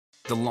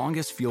The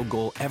longest field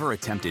goal ever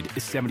attempted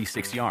is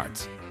 76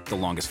 yards. The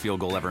longest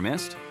field goal ever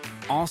missed?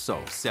 Also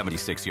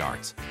 76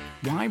 yards.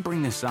 Why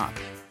bring this up?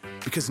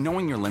 Because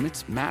knowing your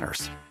limits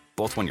matters,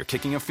 both when you're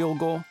kicking a field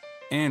goal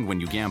and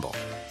when you gamble.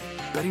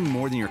 Betting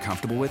more than you're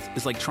comfortable with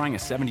is like trying a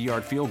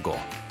 70-yard field goal.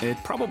 It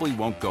probably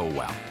won't go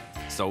well.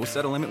 So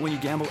set a limit when you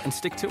gamble and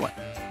stick to it.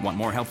 Want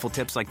more helpful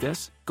tips like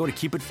this? Go to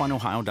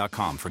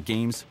keepitfunohio.com for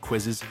games,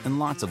 quizzes, and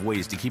lots of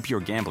ways to keep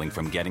your gambling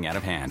from getting out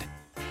of hand.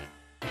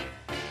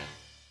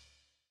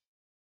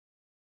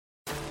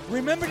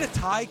 Remember the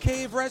Thai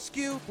cave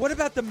rescue? What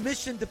about the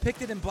mission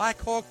depicted in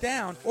Black Hawk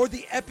Down or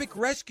the epic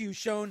rescue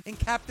shown in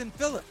Captain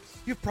Phillips?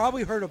 You've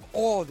probably heard of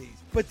all of these,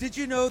 but did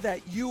you know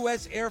that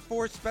U.S. Air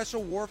Force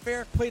Special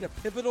Warfare played a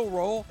pivotal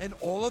role in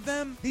all of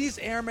them? These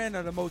airmen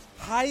are the most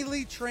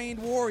highly trained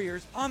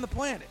warriors on the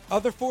planet.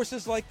 Other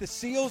forces like the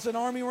SEALs and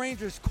Army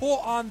Rangers call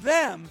on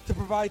them to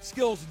provide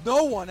skills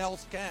no one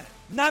else can.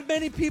 Not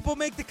many people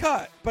make the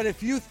cut, but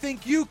if you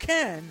think you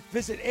can,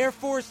 visit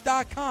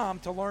airforce.com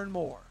to learn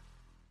more.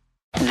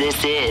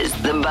 This is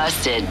the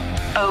Busted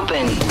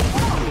Open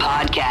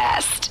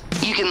Podcast.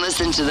 You can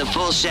listen to the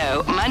full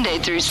show Monday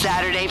through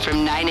Saturday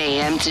from 9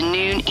 a.m. to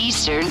noon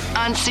Eastern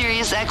on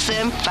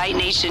SiriusXM Fight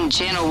Nation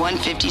Channel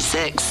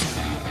 156.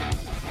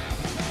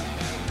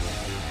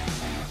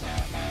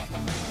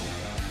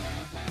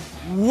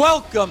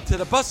 Welcome to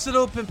the Busted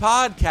Open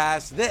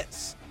Podcast.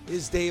 This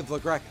is Dave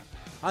LaGreca.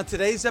 On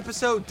today's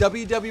episode,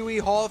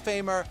 WWE Hall of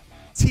Famer,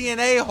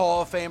 TNA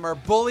Hall of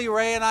Famer, Bully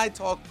Ray and I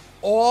talk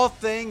all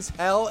things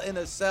Hell in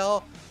a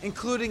Cell,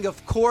 including,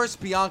 of course,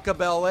 Bianca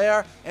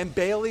Belair and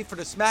Bayley for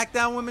the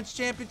SmackDown Women's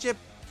Championship,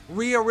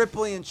 Rhea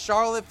Ripley and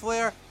Charlotte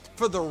Flair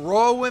for the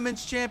Raw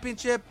Women's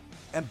Championship,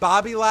 and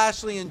Bobby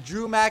Lashley and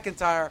Drew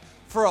McIntyre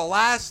for a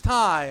last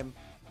time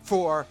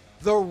for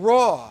the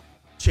Raw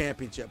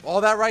Championship. All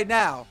that right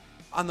now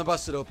on the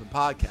Busted Open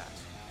Podcast.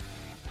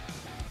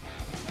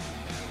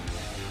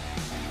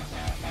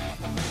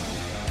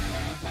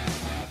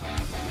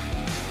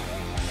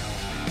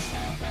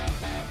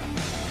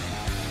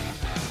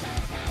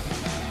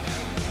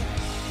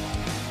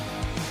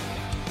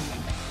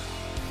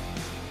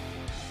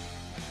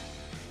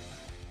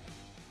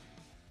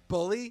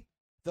 Bully,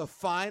 the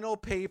final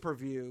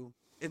pay-per-view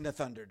in the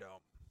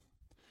Thunderdome.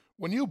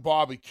 When you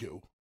barbecue,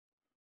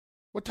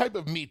 what type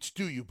of meats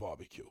do you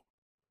barbecue?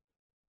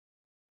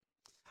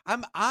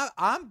 I'm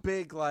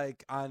big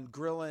like on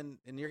grilling,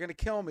 and you're gonna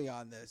kill me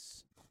on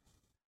this.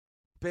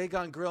 Big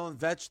on grilling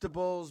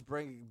vegetables,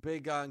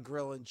 big on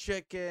grilling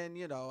chicken.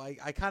 You know,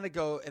 I kind of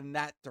go in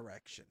that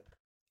direction.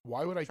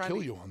 Why would I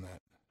kill you on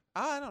that?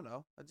 I don't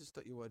know. I just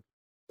thought you would.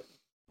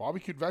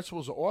 Barbecued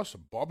vegetables are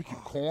awesome.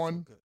 Barbecued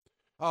corn. So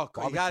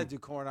you got to do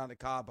corn on the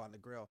cob on the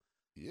grill.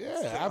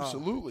 Yeah,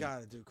 absolutely.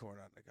 Got to do corn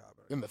on the cob.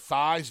 And the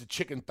thighs, the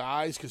chicken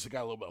thighs, because they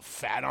got a little bit of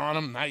fat on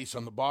them. Nice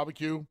on the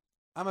barbecue.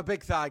 I'm a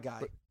big thigh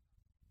guy.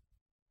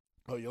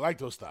 Oh, you like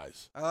those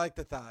thighs? I like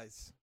the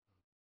thighs.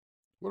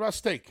 What about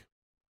steak?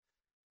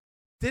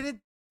 Did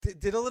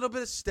a little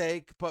bit of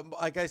steak, but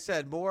like I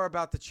said, more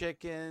about the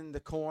chicken, the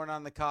corn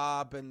on the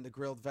cob, and the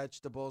grilled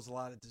vegetables. A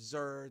lot of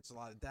desserts, a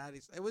lot of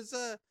daddies. It was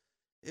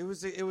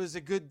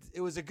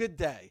a good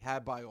day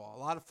had by all. A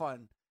lot of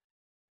fun.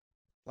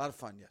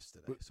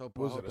 Yesterday. So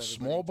was it a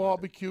small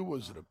barbecue?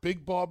 Was it a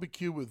big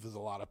barbecue? Was there a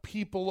lot of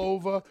people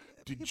over?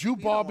 Did you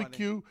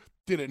barbecue?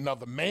 Did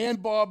another man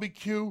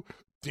barbecue?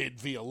 Did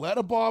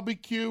Violetta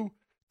barbecue?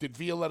 Did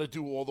Violetta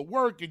do all the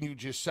work and you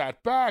just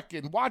sat back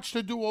and watched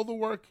her do all the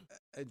work?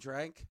 And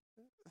drank.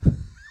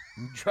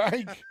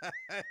 Drank.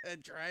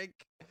 Drank.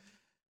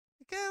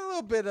 Got a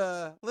little bit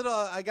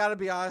I gotta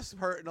be honest,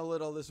 hurting a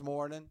little this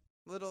morning.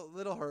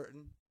 Little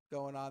hurting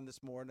going on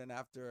this morning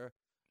after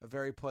a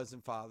very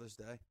pleasant Father's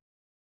Day.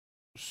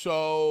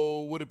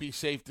 So would it be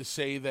safe to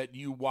say that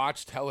you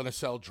watched Hell in a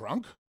Cell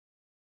drunk?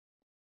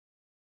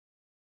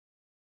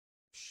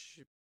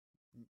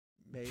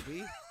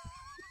 Maybe.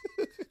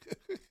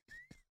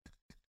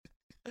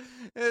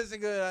 It's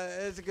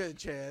a good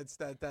chance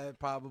that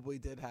probably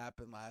did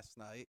happen last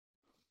night.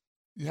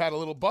 You had a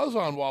little buzz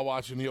on while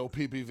watching the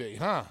OPPV,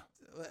 huh?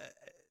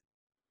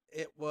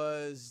 It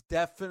was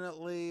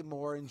definitely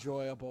more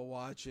enjoyable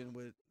watching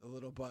with a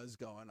little buzz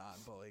going on,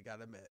 Bully,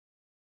 gotta admit.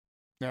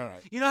 All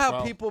right. You know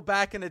how people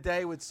back in the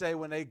day would say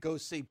when they go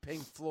see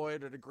Pink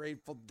Floyd or the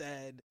Grateful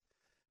Dead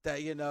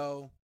that, you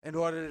know, in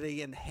order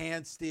to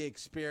enhance the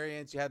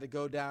experience, you had to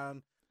go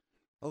down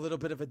a little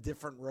bit of a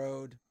different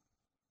road.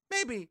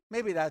 Maybe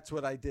that's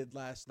what I did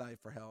last night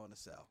for Hell in a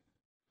Cell.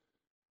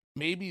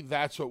 Maybe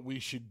that's what we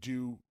should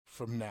do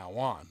from now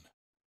on.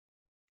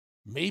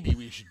 Maybe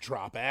we should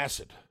drop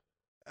acid.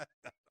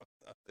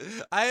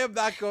 I am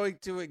not going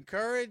to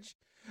encourage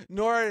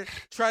nor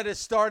try to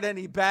start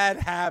any bad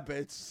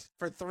habits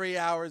for 3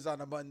 hours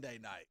on a Monday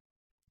night.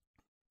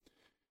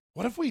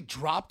 What if we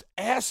dropped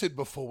acid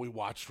before we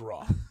watched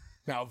Raw?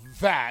 Now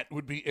that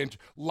would be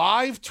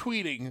live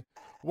tweeting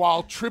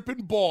while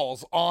tripping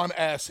balls on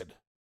acid.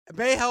 It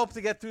may help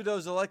to get through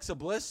those Alexa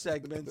Bliss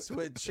segments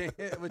with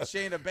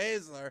Shayna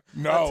Baszler.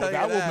 No,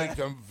 that will make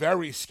them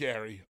very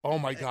scary. Oh,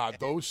 my God.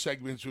 Those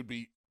segments would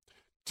be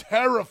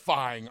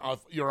Terrifying if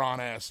you're on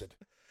acid.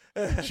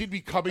 She'd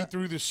be coming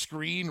through the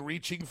screen,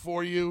 reaching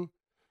for you.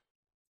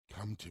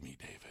 Come to me,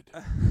 David.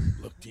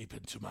 Look deep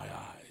into my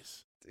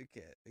eyes. We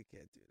can't do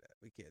that.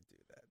 We can't do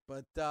that.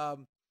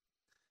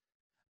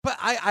 But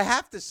I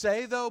have to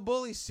say, though,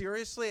 Bully,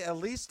 seriously, at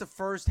least the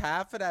first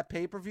half of that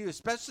pay-per-view,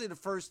 especially the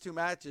first two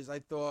matches, I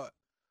thought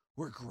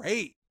were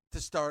great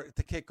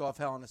to kick off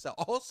Hell in a Cell.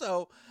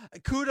 Also,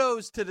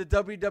 kudos to the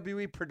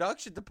WWE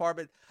production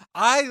department.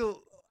 I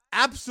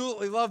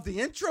absolutely love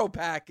the intro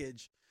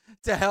package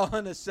to Hell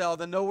in a Cell,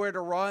 the Nowhere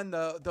to Run,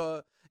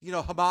 the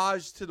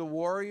homage to the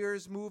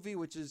Warriors movie,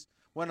 which is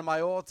one of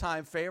my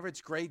all-time favorites.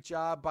 Great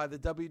job by the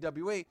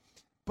WWE.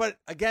 But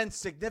again,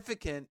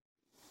 significant,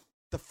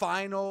 the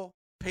final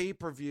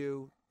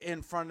pay-per-view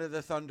in front of the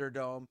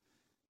Thunderdome.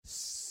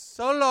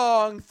 So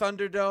long,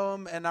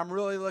 Thunderdome, and I'm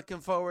really looking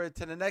forward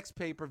to the next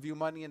pay-per-view,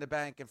 Money in the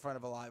Bank, in front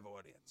of a live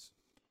audience.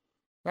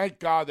 Thank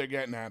God they're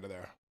getting out of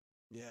there.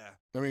 Yeah.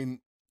 I mean,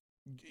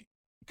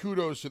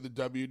 kudos to the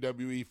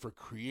WWE for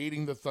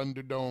creating the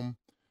Thunderdome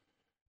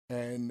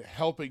and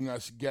helping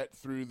us get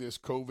through this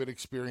COVID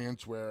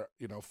experience where,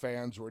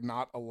 fans were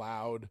not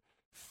allowed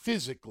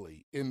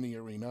physically in the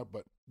arena,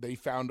 but they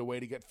found a way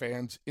to get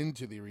fans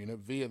into the arena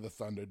via the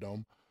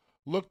Thunderdome.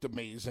 Looked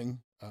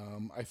amazing.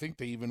 I think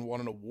they even won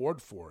an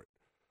award for it.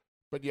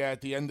 But yeah, at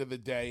the end of the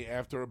day,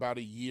 after about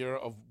a year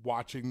of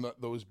watching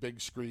those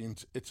big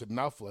screens, it's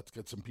enough. Let's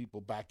get some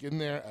people back in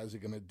there, as they're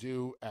going to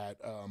do at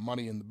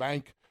Money in the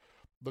Bank.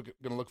 Going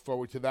to look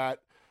forward to that.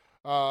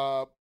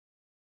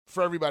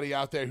 For everybody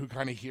out there who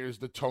kind of hears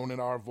the tone in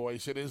our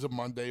voice, it is a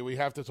Monday. We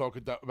have to talk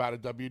about a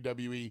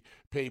WWE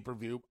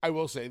pay-per-view. I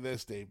will say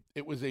this, Dave.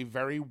 It was a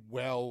very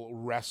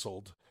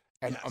well-wrestled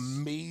and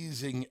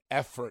amazing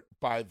effort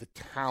by the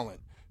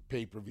Talent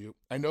pay-per-view.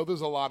 I know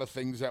there's a lot of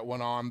things that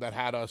went on that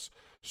had us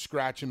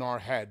scratching our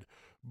head,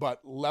 but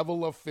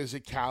level of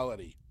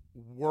physicality,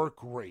 work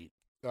rate,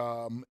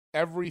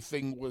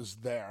 everything was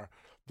there.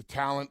 The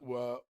Talent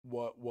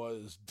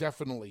was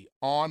definitely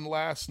on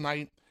last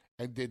night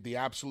and did the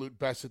absolute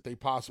best that they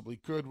possibly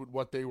could with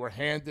what they were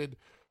handed.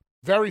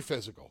 Very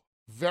physical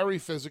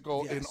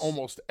in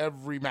almost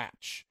every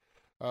match.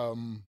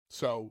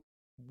 So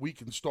we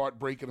can start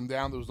breaking them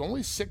down. There was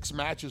only 6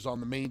 matches on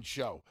the main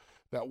show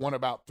that won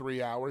about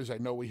 3 hours. I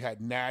know we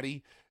had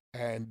Natty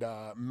and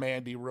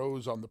Mandy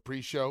Rose on the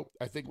pre-show.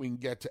 I think we can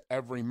get to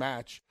every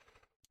match.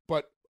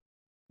 But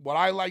what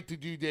I like to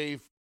do,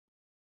 Dave,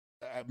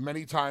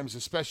 many times,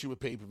 especially with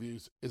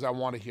pay-per-views, is I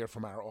want to hear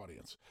from our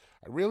audience.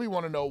 I really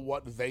want to know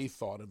what they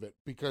thought of it,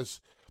 because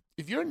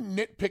if you're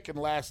nitpicking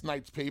last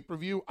night's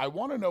pay-per-view, I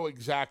want to know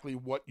exactly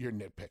what you're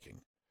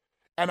nitpicking.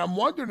 And I'm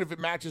wondering if it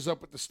matches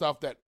up with the stuff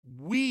that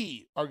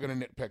we are going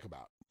to nitpick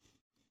about.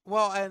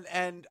 Well,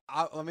 and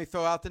let me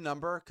throw out the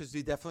number, because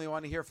we definitely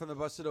want to hear from the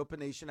Busted Open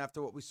Nation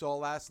after what we saw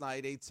last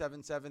night,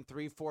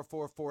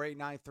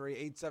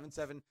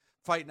 877-344-4893,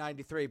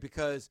 877-FIGHT-93,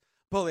 because,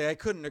 Bully, I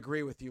couldn't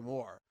agree with you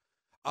more.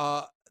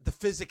 The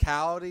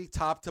physicality,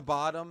 top to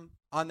bottom,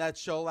 on that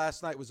show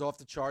last night was off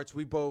the charts.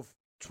 We both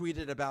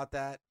tweeted about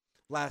that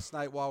last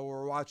night while we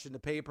were watching the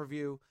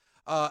pay-per-view.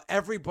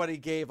 Everybody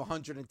gave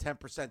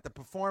 110%. The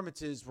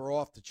performances were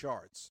off the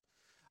charts,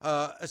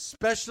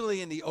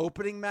 especially in the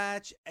opening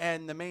match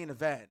and the main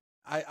event.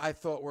 I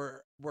thought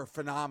were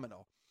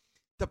phenomenal.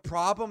 The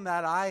problem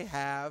that I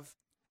have,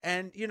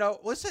 and,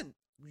 listen,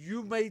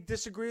 you may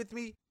disagree with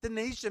me. The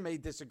nation may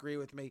disagree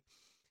with me.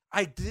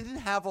 I didn't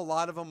have a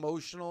lot of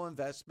emotional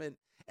investment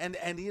in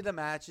any of the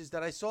matches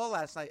that I saw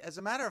last night. As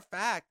a matter of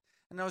fact,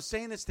 and I was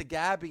saying this to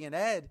Gabby and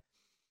Ed,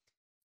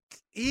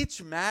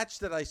 each match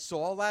that I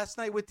saw last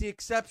night, with the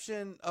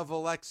exception of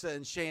Alexa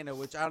and Shayna,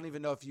 which I don't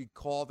even know if you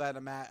call that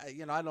a match.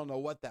 I don't know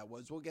what that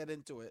was. We'll get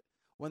into it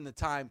when the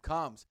time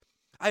comes.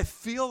 I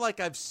feel like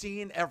I've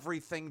seen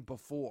everything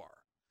before.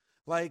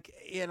 If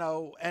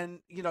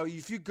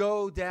you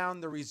go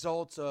down the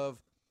results of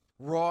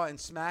Raw and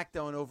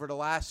SmackDown over the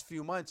last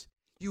few months,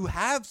 you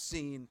have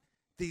seen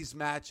these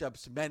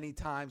matchups many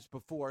times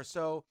before.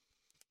 So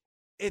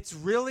it's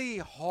really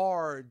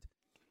hard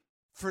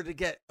to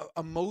get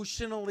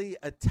emotionally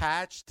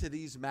attached to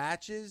these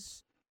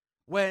matches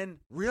when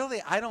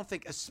really I don't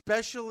think,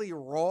 especially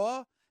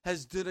Raw,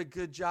 has done a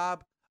good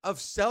job of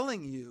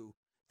selling you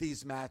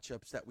these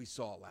matchups that we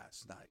saw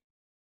last night.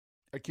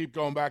 I keep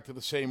going back to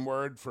the same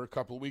word for a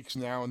couple of weeks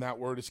now, and that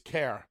word is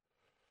care.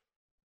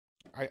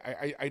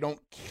 I don't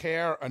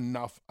care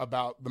enough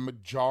about the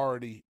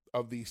majority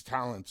of these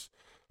talents.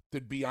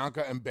 Did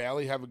Bianca and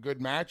Bayley have a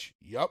good match?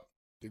 Yup.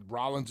 Did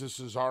Rollins and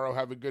Cesaro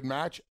have a good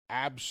match?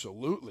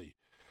 Absolutely.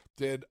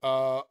 Did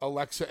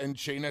Alexa and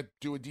Shayna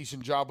do a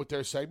decent job with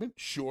their segment?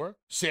 Sure.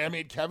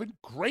 Sammy and Kevin?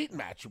 Great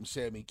match from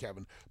Sammy and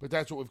Kevin, but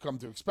that's what we've come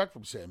to expect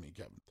from Sammy and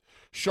Kevin.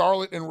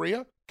 Charlotte and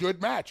Rhea? Good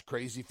match.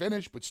 Crazy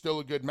finish, but still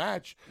a good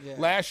match. Yeah.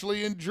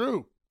 Lashley and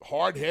Drew?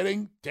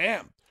 Hard-hitting?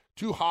 Damn.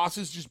 2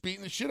 hosses just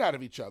beating the shit out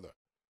of each other.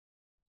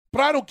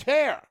 But I don't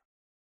care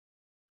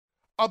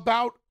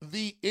about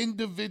the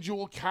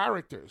individual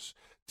characters.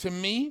 To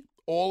me,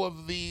 all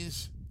of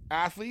these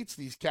athletes,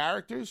 these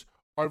characters,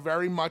 are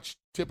very much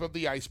tip of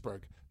the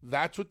iceberg.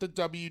 That's what the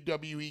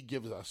WWE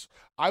gives us.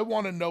 I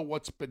want to know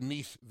what's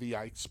beneath the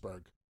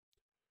iceberg.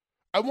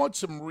 I want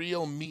some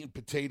real meat and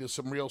potatoes,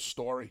 some real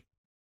story.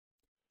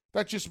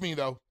 That's just me,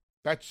 though.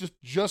 That's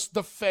just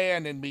the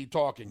fan in me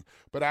talking.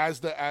 But as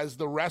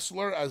the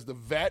wrestler, as the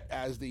vet,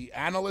 as the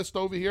analyst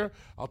over here,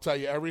 I'll tell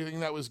you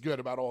everything that was good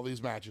about all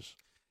these matches.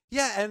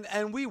 Yeah,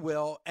 and we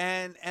will.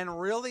 And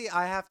really,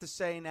 I have to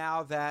say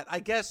now that I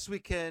guess we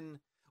could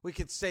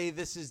say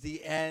this is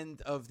the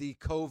end of the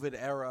COVID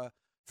era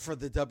for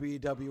the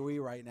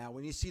WWE right now.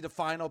 When you see the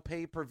final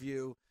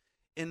pay-per-view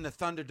in the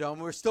Thunderdome,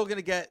 we're still going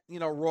to get,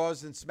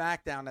 Raws and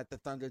SmackDown at the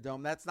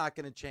Thunderdome. That's not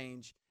going to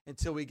change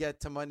until we get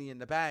to Money in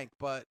the Bank.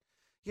 But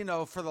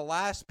for the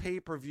last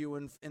pay-per-view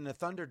in the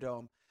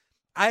Thunderdome,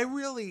 I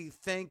really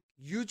think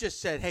you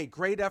just said, hey,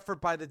 great effort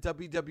by the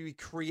WWE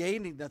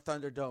creating the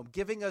Thunderdome,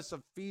 giving us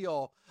a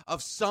feel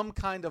of some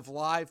kind of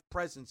live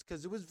presence,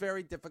 because it was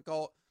very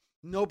difficult.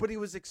 Nobody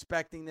was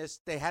expecting this.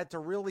 They had to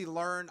really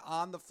learn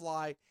on the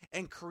fly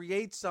and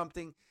create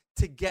something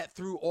to get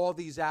through all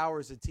these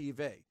hours of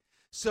TV.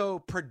 So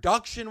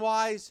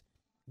production-wise,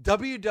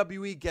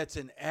 WWE gets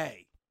an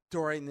A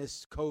during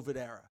this COVID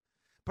era.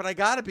 But I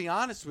got to be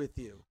honest with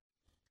you.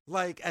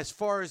 Like, as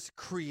far as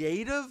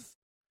creative,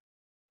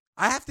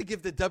 I have to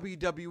give the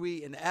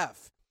WWE an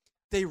F.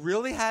 They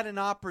really had an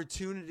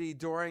opportunity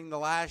during the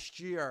last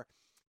year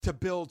to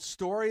build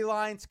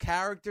storylines,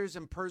 characters,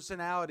 and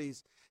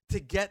personalities to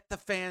get the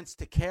fans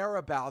to care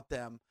about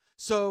them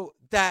so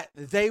that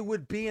they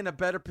would be in a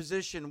better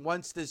position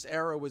once this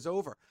era was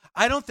over.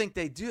 I don't think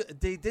they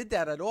did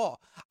that at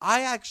all.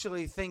 I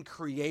actually think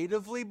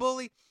creatively,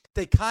 Bully,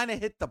 they kind of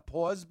hit the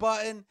pause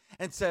button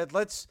and said,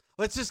 let's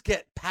just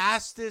get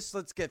past this.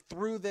 Let's get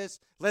through this.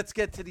 Let's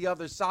get to the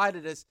other side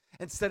of this,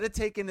 instead of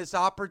taking this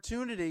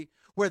opportunity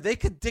where they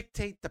could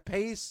dictate the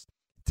pace,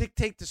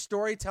 dictate the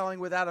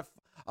storytelling without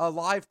a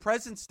live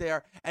presence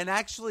there, and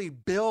actually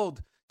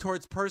build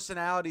towards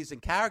personalities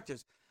and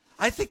characters.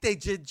 I think they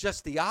did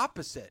just the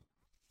opposite.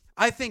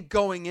 I think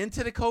going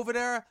into the COVID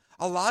era,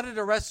 a lot of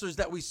the wrestlers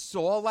that we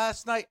saw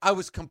last night, I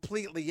was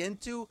completely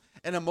into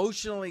and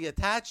emotionally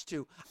attached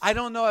to. I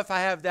don't know if I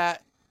have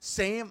that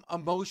same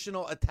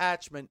emotional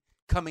attachment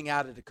coming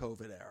out of the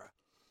COVID era.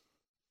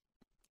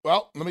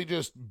 Well, let me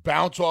just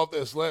bounce off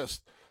this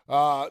list.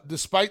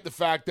 Despite the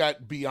fact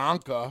that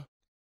Bianca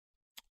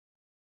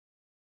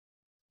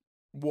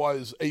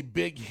was a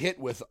big hit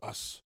with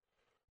us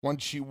when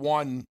she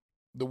won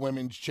the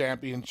Women's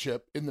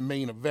Championship in the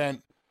main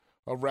event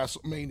of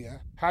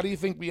WrestleMania, how do you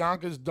think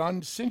Bianca's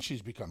done since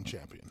she's become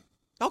champion?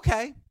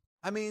 Okay.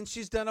 I mean,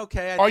 she's done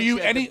okay. Are you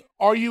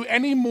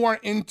any more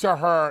into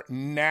her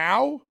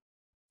now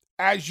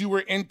as you were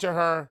into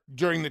her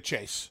during the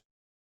chase?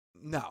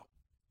 No.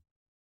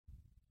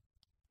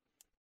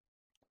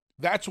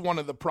 That's one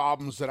of the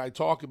problems that I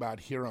talk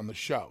about here on the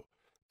show,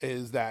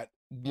 is that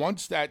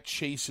once that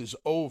chase is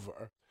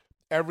over,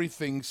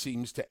 everything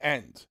seems to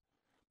end.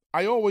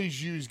 I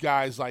always use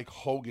guys like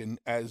Hogan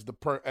as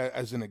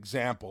an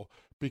example,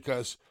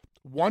 because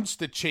once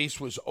the chase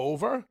was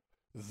over,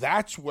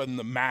 that's when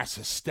the mass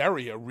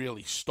hysteria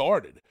really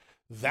started.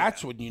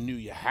 That's when you knew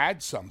you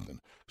had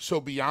something.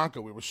 So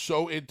Bianca, we were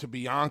so into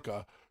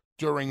Bianca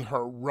during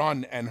her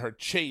run and her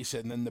chase,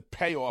 and then the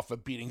payoff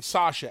of beating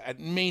Sasha at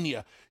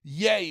Mania.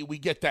 Yay, we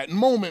get that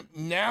moment.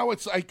 Now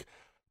it's like,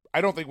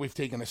 I don't think we've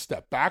taken a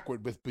step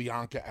backward with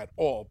Bianca at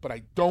all, but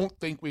I don't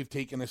think we've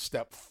taken a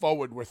step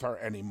forward with her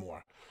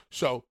anymore.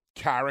 So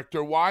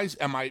character-wise,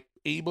 am I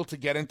able to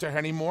get into her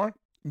anymore?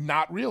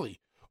 Not really.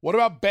 What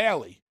about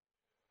Bayley?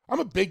 I'm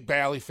a big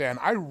Bayley fan.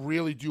 I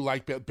really do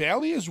like Bayley.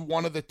 Bayley is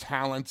one of the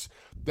talents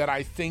that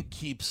I think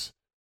keeps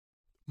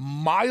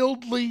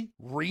mildly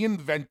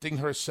reinventing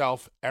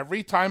herself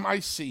every time I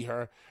see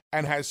her,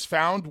 and has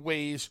found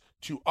ways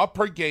to up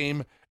her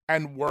game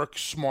and work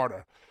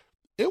smarter.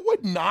 It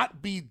would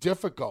not be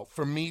difficult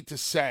for me to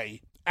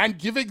say and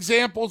give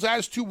examples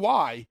as to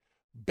why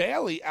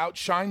Bayley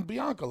outshined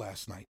Bianca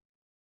last night.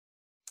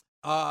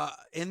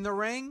 In the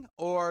ring,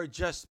 or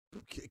just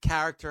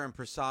character and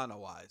persona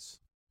wise?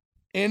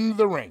 In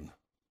the ring.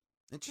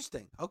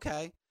 Interesting.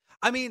 Okay.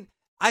 I mean,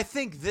 I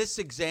think this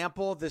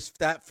example,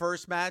 that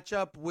first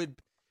matchup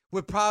would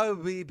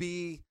probably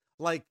be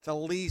like the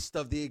least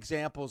of the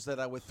examples that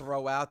I would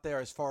throw out there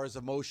as far as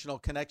emotional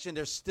connection.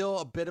 There's still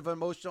a bit of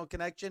emotional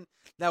connection.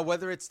 Now,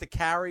 whether it's the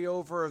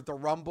carryover of the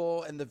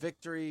Rumble and the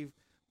victory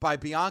by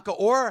Bianca,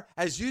 or,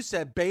 as you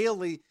said,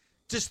 Bayley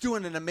just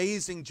doing an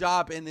amazing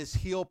job in this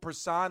heel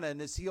persona and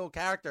this heel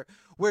character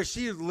where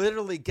she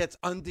literally gets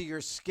under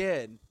your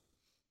skin.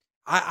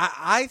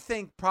 I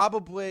think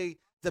probably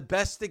the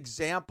best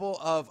example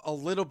of a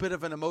little bit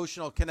of an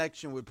emotional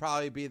connection would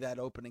probably be that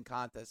opening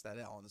contest at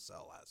Hell in a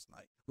Cell last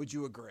night. Would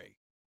you agree?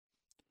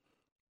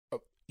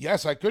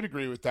 Yes, I could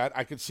agree with that.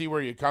 I could see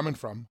where you're coming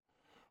from.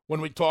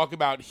 When we talk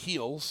about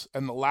heels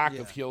and the lack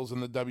of heels in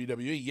the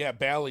WWE, yeah,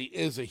 Bayley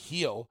is a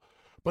heel,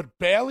 but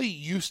Bayley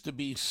used to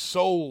be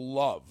so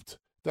loved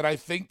that I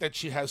think that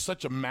she has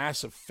such a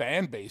massive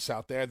fan base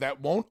out there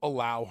that won't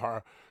allow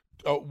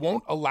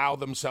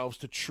themselves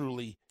to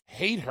truly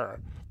hate her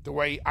the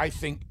way I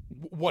think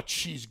what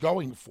she's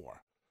going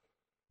for.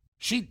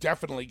 She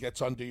definitely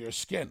gets under your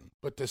skin,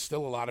 but there's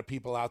still a lot of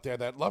people out there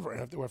that love her.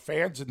 And if there were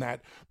fans in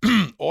that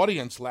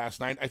audience last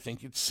night, I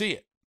think you'd see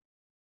it.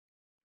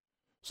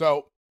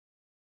 So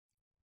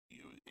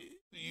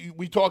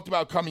we talked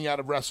about coming out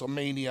of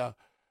WrestleMania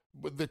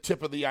with the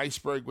tip of the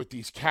iceberg with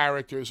these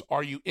characters.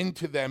 Are you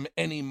into them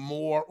any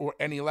more or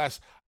any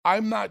less?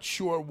 I'm not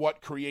sure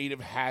what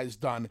creative has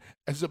done.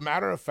 As a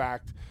matter of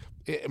fact,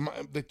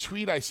 the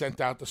tweet I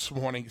sent out this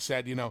morning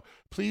said,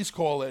 please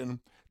call in.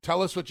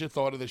 Tell us what you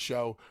thought of the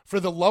show. For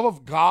the love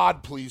of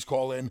God, please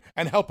call in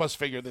and help us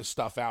figure this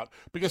stuff out,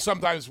 because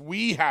sometimes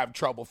we have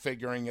trouble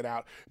figuring it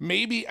out.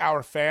 Maybe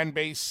our fan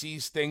base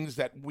sees things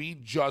that we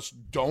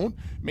just don't.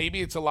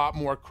 Maybe it's a lot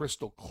more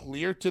crystal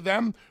clear to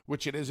them,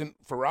 which it isn't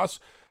for us.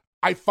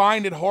 I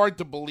find it hard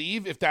to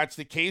believe if that's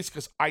the case,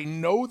 because I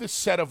know the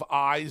set of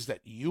eyes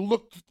that you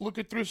look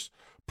at this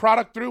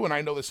product through, and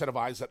I know the set of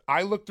eyes that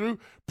I look through.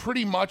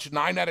 Pretty much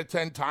 9 out of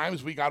 10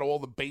 times we got all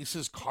the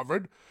bases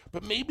covered,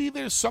 but maybe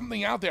there's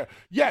something out there.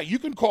 Yeah, you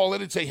can call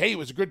it and say, hey, it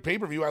was a good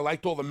pay-per-view. I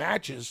liked all the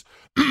matches.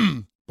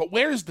 But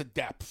where's the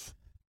depth?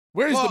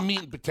 Where's the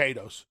meat and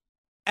potatoes?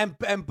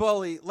 And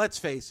Bully, let's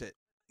face it,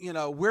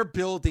 we're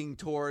building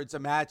towards a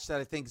match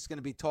that I think is going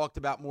to be talked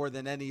about more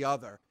than any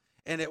other.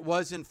 And it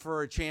wasn't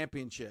for a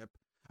championship.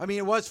 I mean,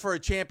 it was for a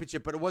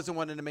championship, but it wasn't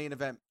one of the main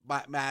event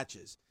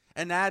matches.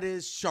 And that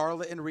is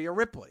Charlotte and Rhea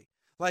Ripley.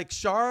 Like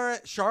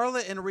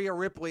Charlotte and Rhea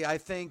Ripley, I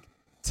think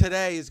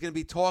today is going to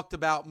be talked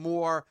about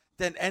more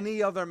than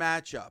any other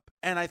matchup.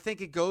 And I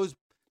think it goes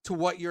to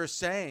what you're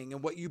saying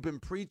and what you've been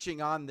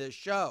preaching on this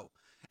show.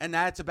 And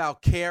that's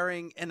about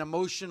caring and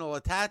emotional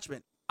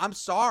attachment. I'm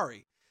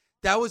sorry.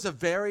 That was a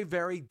very,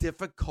 very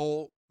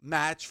difficult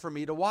match for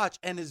me to watch,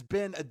 and has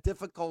been a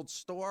difficult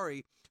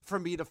story for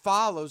me to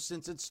follow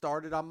since it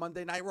started on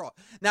Monday Night Raw.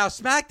 Now,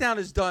 SmackDown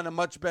has done a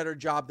much better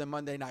job than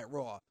Monday Night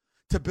Raw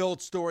to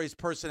build stories,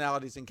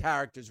 personalities, and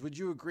characters. Would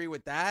you agree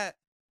with that?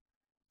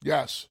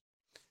 Yes.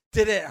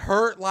 Did it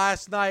hurt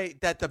last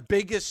night that the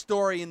biggest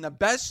story and the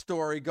best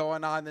story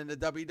going on in the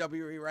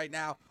WWE right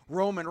now,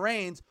 Roman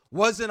Reigns,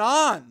 wasn't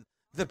on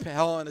the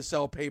Hell in a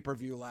Cell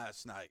pay-per-view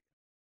last night?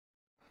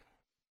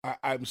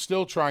 I'm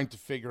still trying to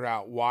figure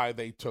out why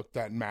they took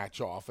that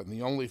match off, and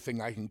the only thing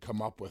I can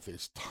come up with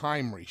is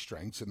time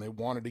restraints, and they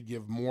wanted to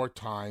give more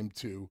time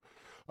to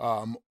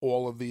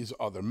all of these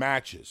other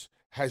matches.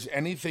 Has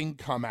anything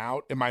come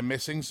out? Am I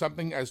missing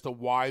something as to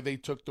why they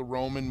took the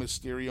Roman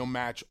Mysterio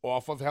match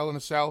off of Hell in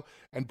a Cell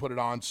and put it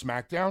on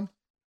SmackDown?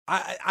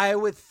 I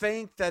would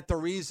think that the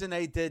reason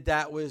they did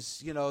that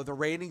was, the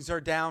ratings are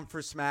down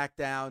for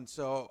SmackDown,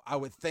 so I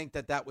would think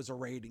that was a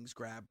ratings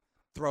grab,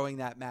 throwing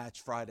that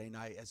match Friday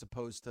night as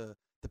opposed to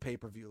the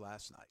pay-per-view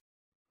last night.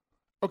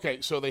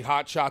 Okay, so they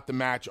hot shot the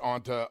match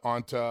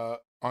onto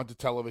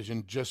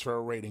television just for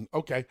a rating.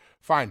 Okay,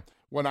 fine.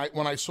 When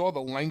I saw the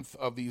length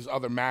of these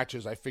other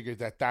matches, I figured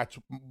that's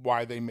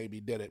why they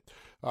maybe did it.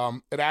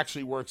 It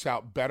actually works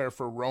out better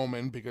for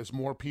Roman because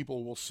more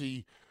people will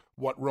see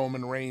what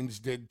Roman Reigns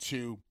did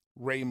to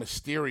Rey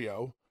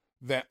Mysterio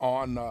than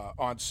on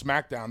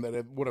SmackDown that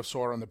it would have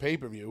saw on the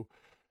pay-per-view,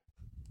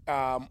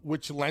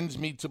 which lends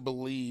me to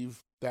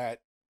believe that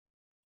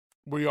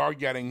we are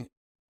getting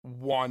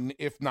one,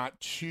 if not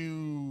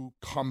two,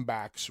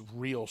 comebacks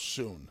real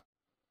soon.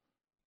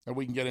 And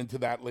we can get into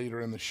that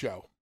later in the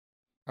show.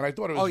 And I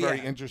thought it was very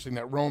interesting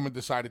that Roman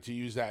decided to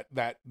use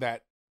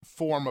that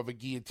form of a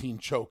guillotine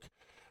choke,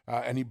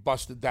 and he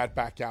busted that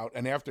back out.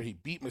 And after he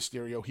beat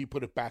Mysterio, he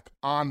put it back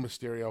on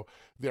Mysterio.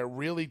 They're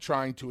really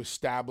trying to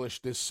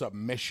establish this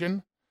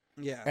submission.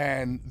 Yeah.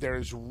 And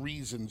there's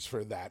reasons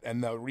for that.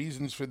 And the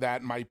reasons for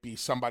that might be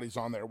somebody's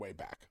on their way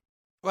back.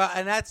 Well,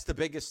 and that's the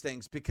biggest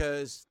things,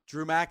 because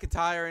Drew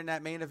McIntyre in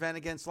that main event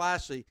against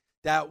Lashley,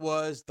 that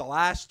was the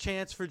last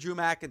chance for Drew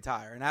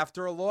McIntyre. And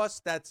after a loss,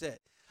 that's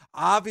it.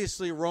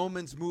 Obviously,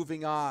 Roman's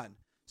moving on.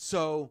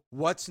 So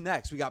what's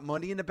next? We got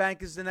Money in the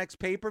Bank as the next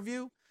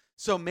pay-per-view.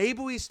 So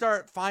maybe we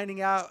start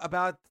finding out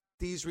about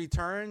these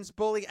returns,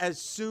 Bully, as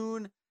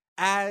soon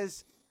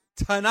as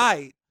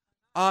tonight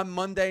on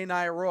Monday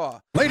Night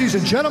Raw. Ladies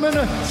and gentlemen,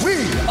 we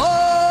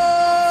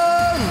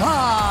are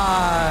live!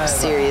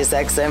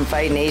 SiriusXM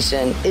Fight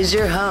Nation is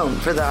your home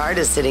for the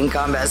hardest-hitting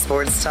combat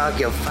sports talk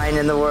you'll find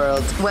in the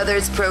world. Whether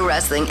it's pro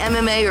wrestling,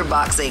 MMA, or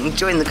boxing,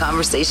 join the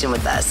conversation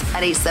with us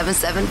at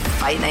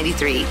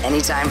 877-FIGHT-93,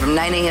 anytime from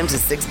 9 a.m. to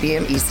 6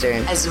 p.m.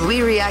 Eastern, as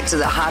we react to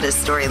the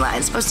hottest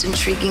storylines, most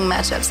intriguing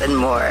matchups, and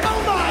more.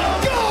 Oh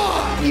my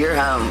God! Your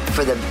home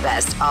for the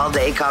best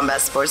all-day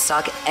combat sports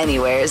talk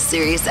anywhere is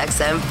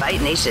SiriusXM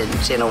Fight Nation,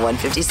 channel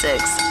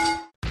 156.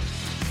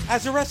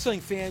 As a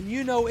wrestling fan,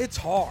 you know it's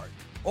hard.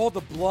 All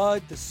the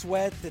blood, the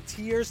sweat, the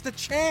tears, the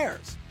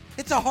chairs.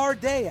 It's a hard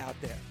day out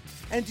there.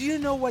 And do you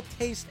know what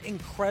tastes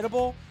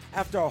incredible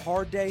after a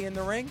hard day in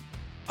the ring?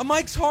 A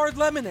Mike's Hard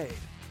Lemonade.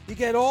 You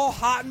get all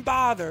hot and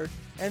bothered,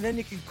 and then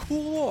you can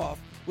cool off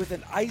with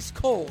an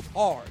ice-cold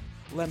hard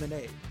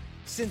lemonade.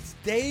 Since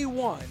day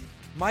one,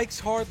 Mike's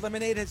Hard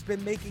Lemonade has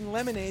been making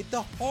lemonade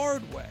the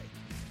hard way.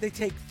 They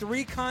take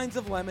 3 kinds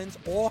of lemons,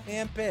 all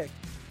hand-picked,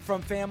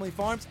 from family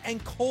farms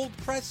and cold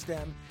press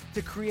them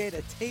to create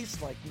a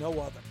taste like no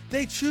other.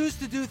 They choose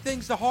to do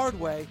things the hard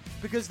way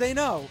because they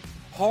know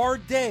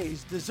hard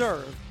days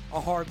deserve a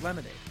hard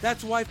lemonade.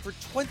 That's why for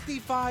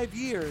 25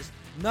 years,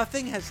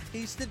 nothing has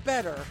tasted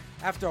better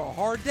after a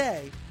hard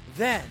day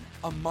than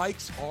a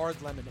Mike's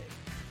Hard Lemonade.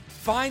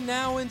 Find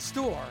now in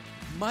store,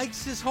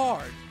 Mike's is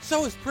hard,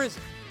 so is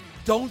prison.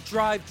 Don't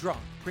drive drunk.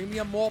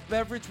 Premium malt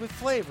beverage with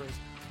flavors.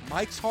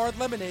 Mike's Hard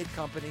Lemonade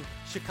Company,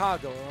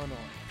 Chicago, Illinois.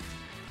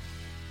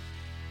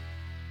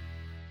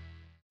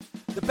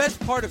 The best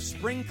part of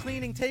spring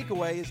cleaning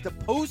takeaway is the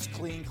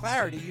post-clean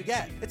clarity you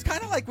get. It's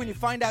kind of like when you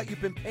find out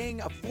you've been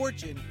paying a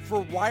fortune for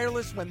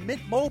wireless when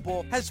Mint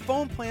Mobile has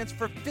phone plans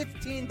for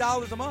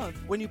 $15 a month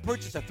when you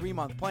purchase a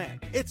 3-month plan.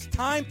 It's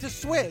time to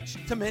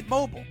switch to Mint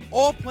Mobile.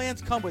 All plans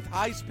come with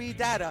high-speed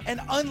data and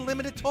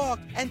unlimited talk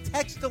and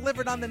text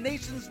delivered on the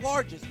nation's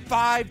largest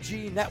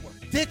 5G network.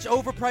 Ditch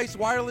overpriced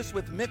wireless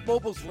with Mint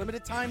Mobile's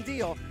limited time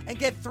deal and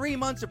get 3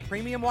 months of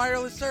premium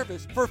wireless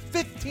service for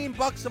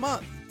 $15 a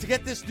month. To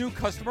get this new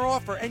customer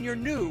offer and your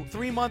new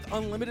 3-month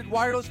unlimited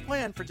wireless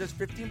plan for just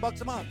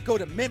 $15 a month, go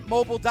to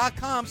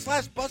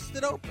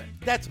mintmobile.com/bustedopen.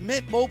 That's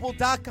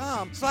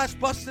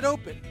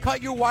mintmobile.com/bustedopen.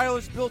 Cut your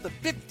wireless bill to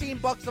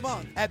 $15 a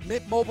month at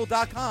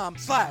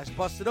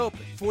mintmobile.com/bustedopen.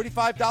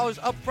 $45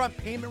 upfront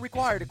payment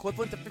required,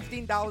 equivalent to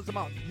 $15 a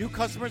month. New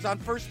customers on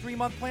first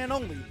 3-month plan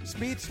only.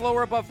 Speed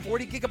slower above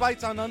 40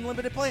 gigabytes on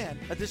unlimited plan.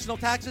 Additional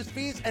taxes,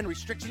 fees, and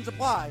restrictions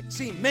apply.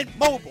 See Mint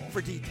Mobile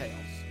for details.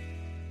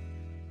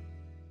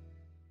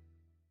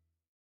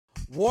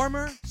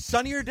 Warmer,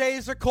 sunnier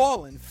days are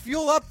calling.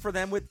 Fuel up for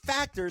them with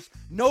Factor's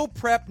no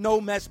prep, no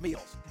mess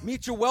meals.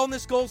 Meet your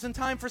wellness goals in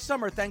time for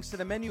summer thanks to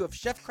the menu of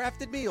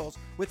chef-crafted meals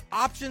with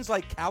options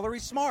like Calorie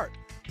Smart,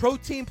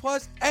 Protein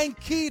Plus, and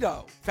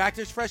Keto.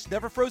 Factor's fresh,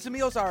 never frozen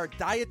meals are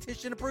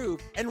dietitian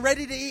approved and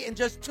ready to eat in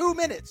just 2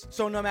 minutes.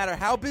 So no matter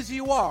how busy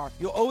you are,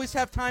 you'll always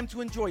have time to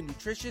enjoy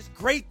nutritious,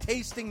 great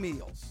tasting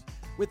meals.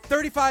 With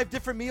 35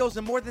 different meals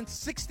and more than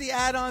 60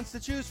 add-ons to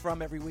choose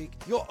from every week,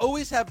 you'll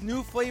always have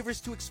new flavors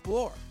to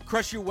explore.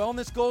 Crush your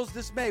wellness goals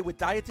this May with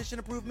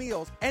dietitian-approved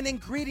meals and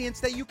ingredients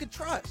that you can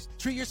trust.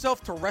 Treat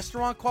yourself to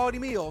restaurant-quality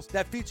meals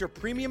that feature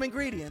premium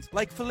ingredients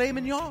like filet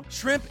mignon,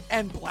 shrimp,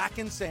 and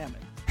blackened salmon.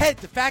 Head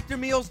to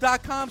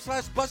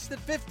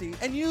factormeals.com/busted50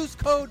 and use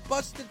code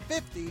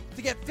busted50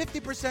 to get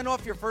 50%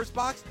 off your first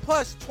box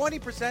plus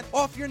 20%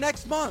 off your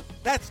next month.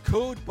 That's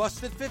code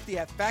busted50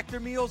 at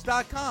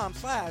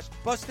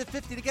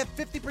factormeals.com/busted50 to get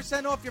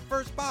 50% off your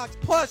first box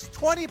plus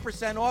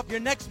 20% off your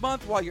next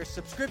month while your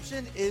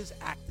subscription is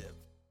active.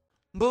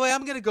 Boy,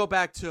 I'm going to go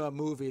back to a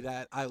movie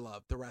that I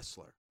love, The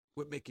Wrestler,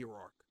 with Mickey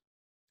Rourke.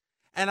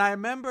 And I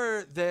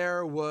remember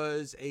there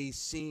was a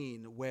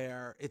scene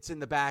where it's in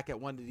the back at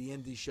one of the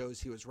indie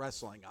shows he was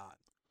wrestling on.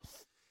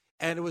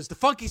 And it was the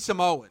Funky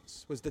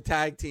Samoans was the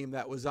tag team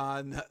that was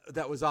on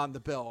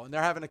the bill. And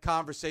they're having a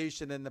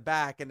conversation in the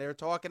back, and they're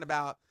talking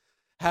about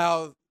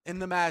how in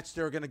the match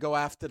they're going to go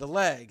after the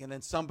leg. And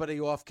then somebody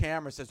off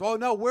camera says, "Oh,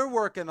 no, we're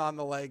working on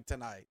the leg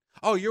tonight."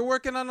 "Oh, you're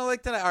working on the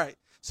leg tonight?" All right.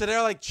 So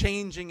they're like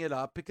changing it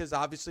up because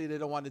obviously they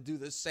don't want to do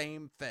the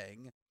same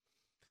thing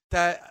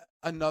that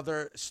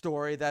another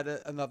story that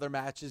another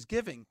match is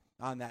giving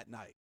on that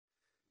night.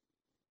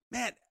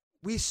 Man,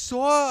 we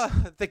saw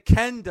the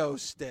kendo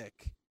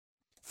stick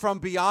from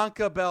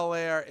Bianca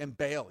Belair and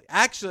Bayley.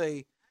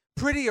 Actually,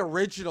 pretty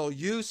original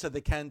use of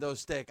the kendo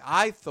stick,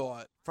 I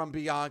thought, from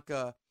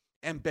Bianca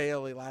and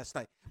Bayley last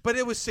night. But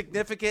it was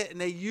significant,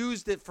 and they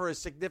used it for a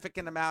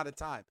significant amount of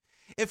time.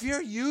 If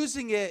you're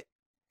using it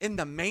in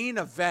the main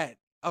event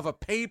of a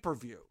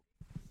pay-per-view,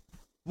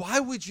 why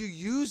would you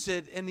use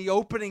it in the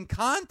opening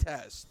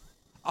contest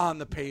on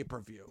the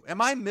pay-per-view?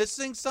 Am I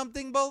missing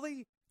something,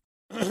 Bully?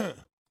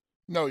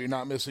 No, you're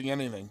not missing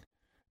anything.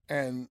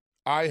 And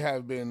I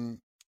have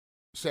been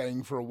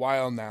saying for a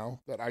while now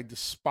that I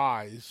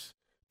despise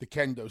the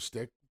kendo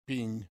stick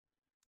being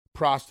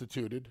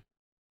prostituted,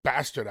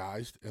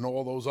 bastardized, and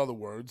all those other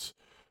words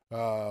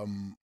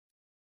in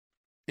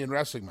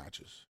wrestling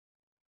matches.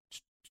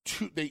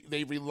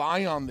 They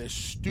rely on this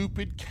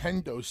stupid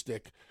kendo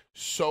stick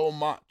so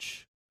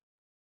much.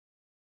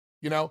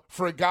 You know,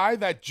 for a guy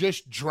that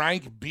just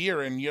drank beer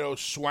and,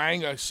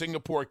 swang a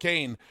Singapore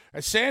cane,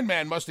 a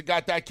Sandman must have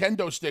got that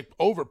kendo stick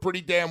over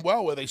pretty damn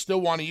well where they still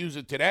want to use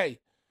it today.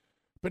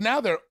 But now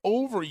they're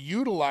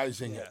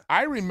overutilizing it.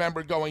 I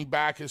remember going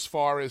back as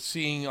far as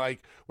seeing,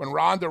 like, when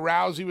Ronda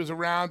Rousey was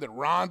around, and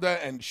Ronda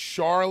and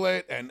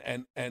Charlotte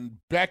and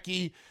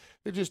Becky,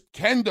 they're just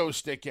kendo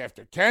stick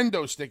after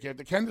kendo stick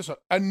after kendo stick.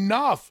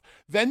 Enough.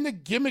 Then the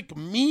gimmick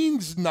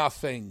means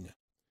nothing.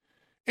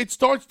 It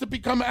starts to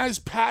become as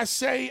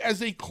passé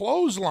as a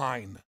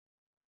clothesline.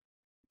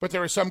 But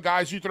there are some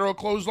guys who throw a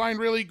clothesline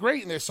really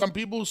great, and there's some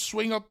people who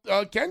swing a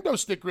kendo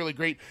stick really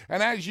great.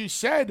 And as you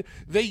said,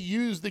 they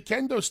use the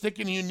kendo stick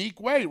in a unique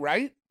way,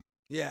 right?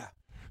 Yeah.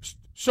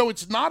 So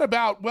it's not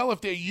about, well,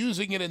 if they're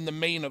using it in the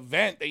main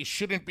event, they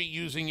shouldn't be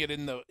using it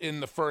in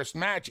the first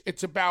match.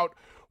 It's about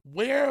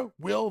where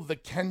will the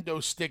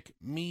kendo stick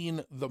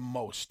mean the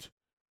most?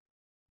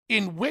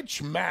 in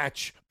which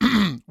match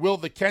will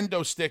the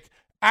kendo stick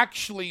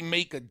actually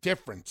make a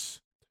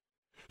difference?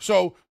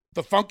 So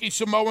the Funky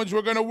Samoans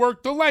were going to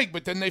work the leg,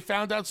 but then they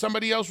found out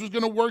somebody else was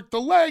going to work the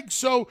leg.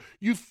 So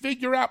you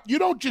figure out, you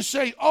don't just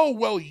say, oh,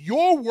 well,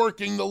 you're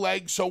working the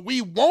leg, so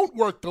we won't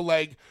work the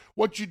leg.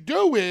 What you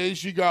do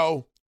is you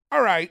go,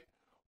 all right,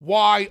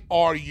 why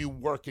are you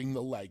working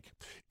the leg?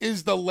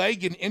 Is the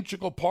leg an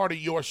integral part of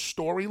your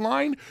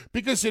storyline?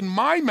 Because in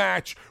my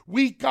match,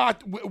 we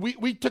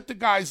took the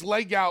guy's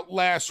leg out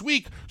last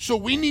week, so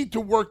we need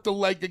to work the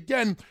leg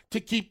again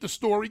to keep the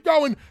story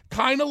going,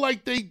 kind of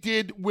like they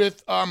did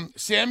with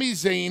Sami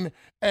Zayn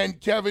and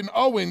Kevin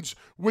Owens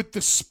with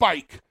the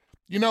spike.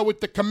 You know,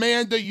 with the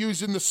Commander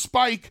using the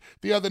spike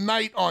the other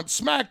night on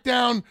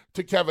SmackDown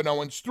to Kevin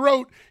Owens'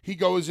 throat. He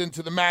goes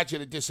into the match at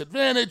a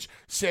disadvantage.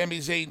 Sami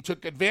Zayn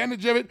took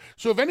advantage of it.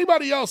 So if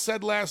anybody else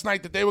said last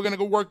night that they were going to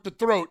go work the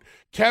throat,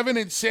 Kevin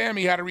and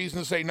Sami had a reason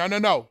to say,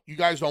 no, you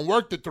guys don't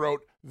work the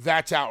throat.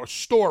 That's our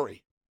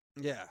story.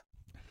 Yeah.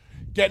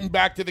 Getting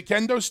back to the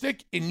kendo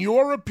stick, in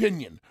your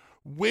opinion,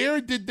 where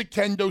did the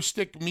kendo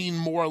stick mean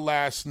more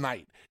last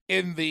night?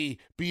 In the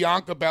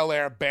Bianca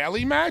Belair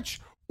Bayley match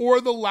or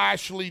the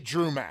Lashley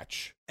Drew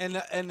match? And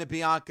the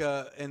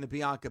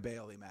Bianca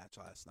Bayley match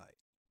last night.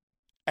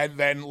 And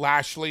then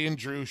Lashley and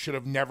Drew should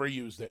have never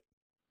used it.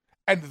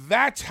 And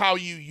that's how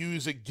you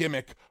use a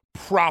gimmick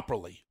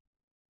properly.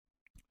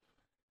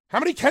 How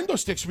many kendo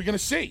sticks are we going to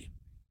see?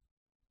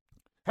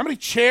 How many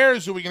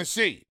chairs are we going to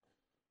see?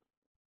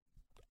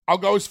 I'll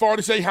go as far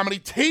to say, how many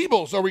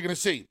tables are we going to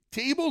see?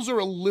 Tables are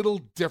a little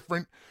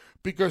different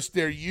because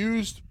they're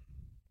used,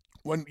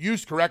 when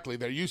used correctly,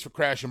 they're used for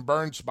crash and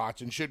burn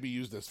spots and should be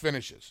used as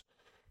finishes.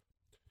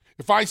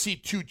 If I see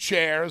 2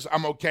 chairs,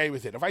 I'm okay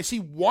with it. If I see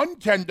 1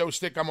 kendo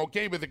stick, I'm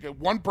okay with it.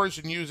 One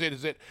person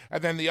uses it,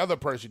 and then the other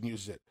person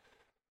uses it.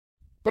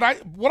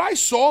 But what I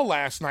saw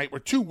last night were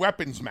 2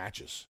 weapons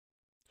matches.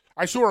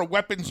 I saw a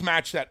weapons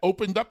match that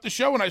opened up the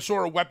show, and I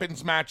saw a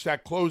weapons match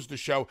that closed the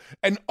show.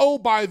 And oh,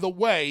 by the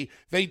way,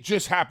 they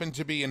just happened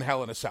to be in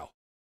Hell in a Cell.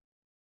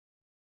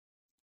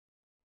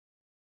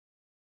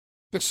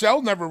 The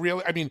Cell never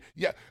really, I mean,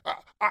 yeah,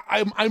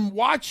 I'm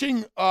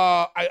watching,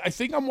 I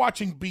think I'm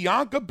watching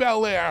Bianca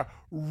Belair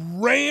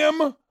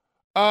ram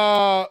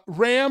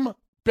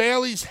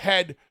Bayley's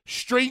head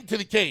straight to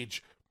the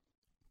cage.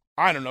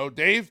 I don't know,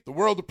 Dave, the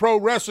world of pro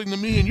wrestling that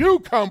me and you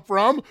come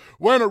from,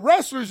 when a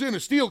wrestler's in a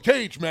steel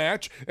cage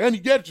match and he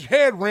gets his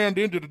head rammed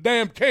into the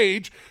damn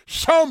cage,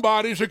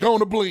 somebody's going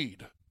to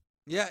bleed.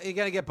 Yeah, you're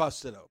going to get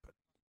busted open.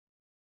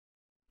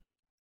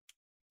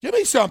 Give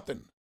me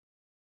something.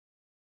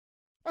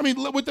 I mean,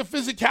 with the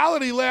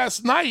physicality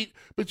last night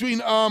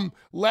between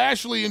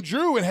Lashley and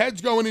Drew and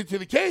heads going into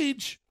the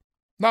cage,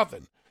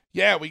 nothing.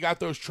 Yeah, we got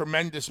those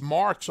tremendous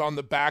marks on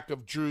the back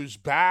of Drew's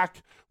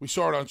back. We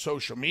saw it on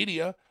social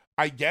media.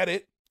 I get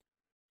it.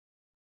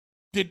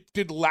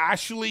 Did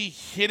Lashley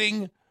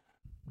hitting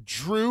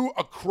Drew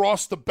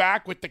across the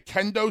back with the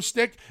kendo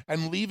stick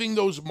and leaving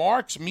those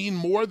marks mean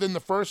more than the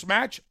first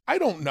match? I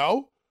don't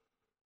know.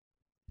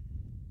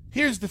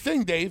 Here's the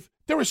thing, Dave.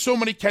 There were so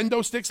many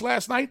kendo sticks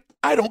last night,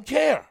 I don't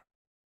care.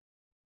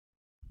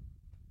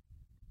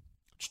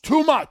 It's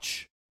too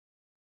much.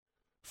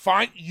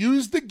 Fine,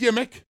 use the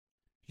gimmick,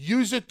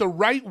 use it the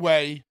right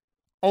way,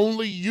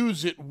 only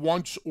use it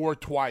once or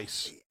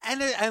twice.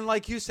 And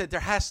like you said, there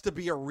has to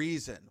be a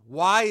reason.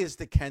 Why is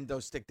the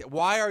kendo stick there?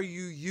 Why are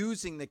you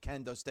using the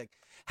kendo stick?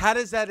 How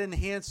does that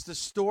enhance the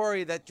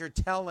story that you're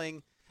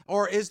telling?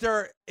 Or is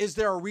there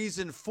a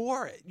reason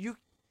for it?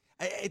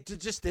 It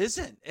just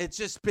isn't. It's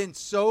just been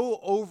so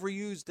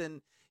overused,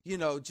 and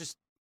just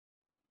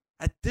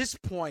at this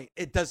point,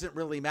 it doesn't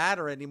really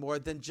matter anymore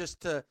than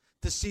just to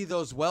see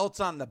those welts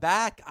on the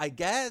back, I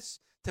guess,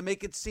 to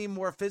make it seem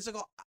more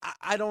physical.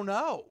 I don't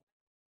know.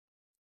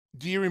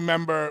 Do you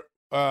remember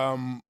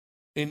in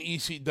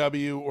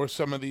ECW or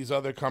some of these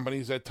other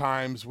companies at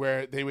times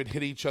where they would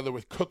hit each other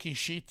with cookie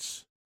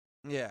sheets?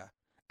 Yeah.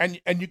 And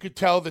you could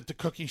tell that the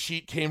cookie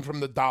sheet came from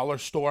the dollar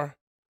store.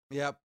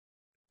 Yep.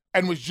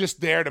 And was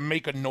just there to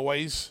make a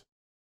noise.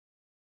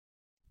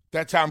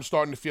 That's how I'm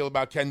starting to feel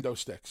about kendo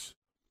sticks.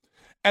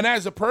 And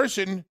as a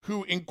person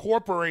who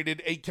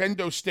incorporated a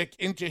kendo stick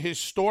into his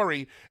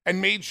story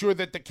and made sure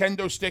that the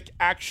kendo stick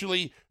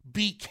actually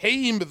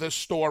became the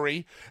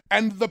story,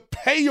 and the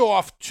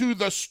payoff to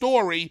the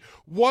story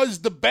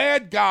was the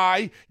bad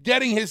guy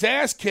getting his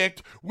ass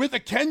kicked with a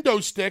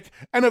kendo stick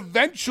and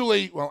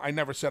eventually, well, I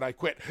never said I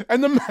quit,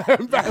 and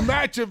the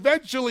match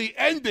eventually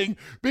ending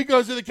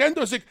because of the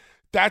kendo stick.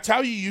 That's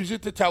how you use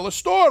it to tell a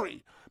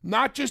story,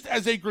 not just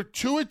as a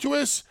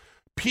gratuitous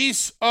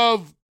piece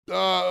of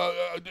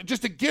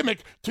just a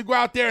gimmick to go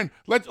out there and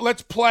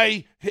let's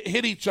play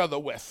hit each other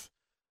with.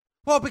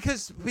 Well,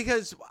 because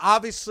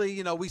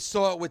obviously, we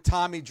saw it with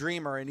Tommy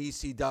Dreamer in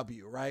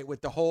ECW, right?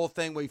 With the whole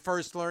thing we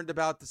first learned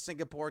about the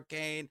Singapore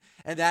Cane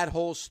and that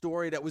whole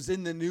story that was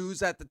in the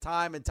news at the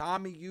time, and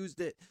Tommy used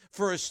it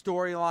for a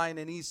storyline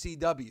in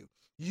ECW.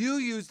 You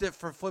used it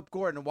for Flip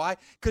Gordon. Why?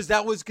 Because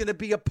that was going to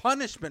be a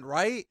punishment,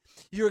 right?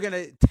 You were going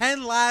to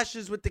 10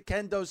 lashes with the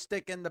kendo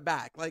stick in the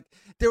back. Like,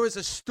 there was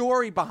a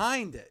story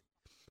behind it.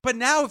 But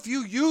now if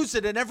you use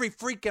it in every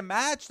freaking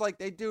match like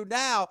they do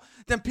now,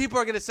 then people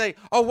are going to say,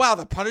 oh, wow,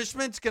 the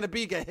punishment's going to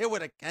be get hit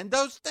with a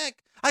kendo stick?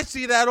 I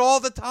see that all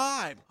the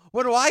time.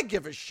 What do I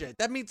give a shit?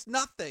 That means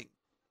nothing.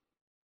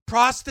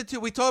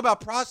 We talk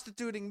about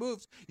prostituting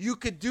moves. You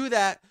could do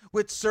that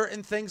with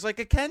certain things like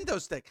a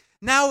kendo stick.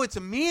 Now it's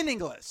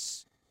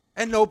meaningless.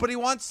 And nobody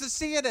wants to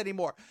see it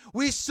anymore.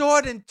 We saw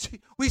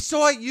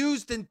it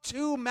used in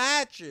 2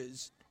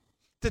 matches.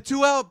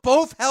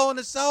 Both Hell in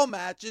a Cell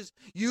matches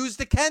used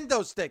the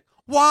kendo stick.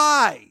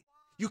 Why?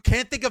 You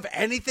can't think of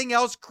anything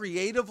else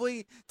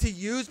creatively to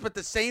use but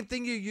the same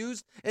thing you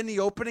used in the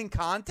opening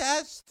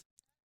contest?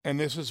 And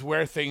this is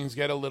where things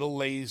get a little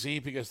lazy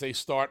because they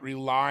start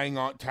relying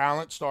on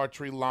talent, starts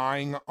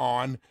relying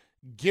on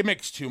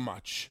gimmicks too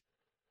much.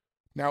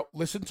 Now,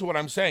 listen to what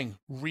I'm saying.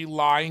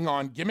 Relying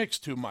on gimmicks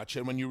too much.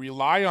 And when you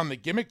rely on the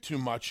gimmick too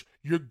much,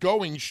 you're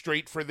going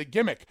straight for the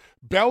gimmick.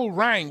 Bell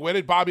rang. Where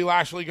did Bobby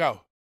Lashley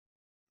go?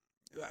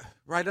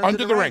 Right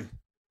under the ring.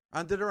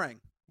 Under the ring.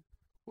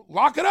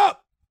 Lock it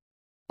up.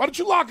 Why don't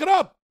you lock it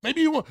up?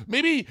 Maybe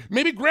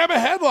grab a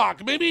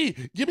headlock.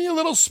 Maybe give me a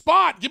little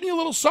spot. Give me a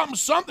little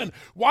something.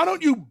 Why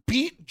don't you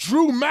beat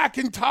Drew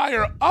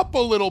McIntyre up a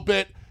little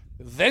bit,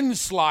 then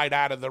slide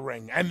out of the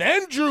ring? And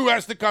then Drew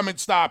has to come and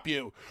stop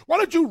you. Why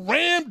don't you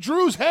ram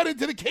Drew's head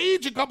into the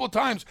cage a couple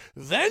times,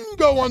 then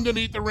go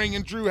underneath the ring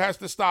and Drew has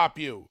to stop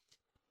you?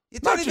 You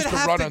don't even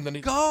have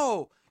to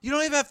go. You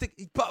don't even have to.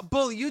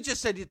 Bully, you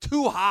just said you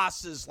 2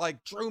 hosses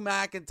like Drew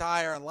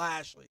McIntyre and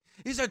Lashley.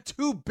 These are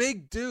 2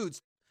 big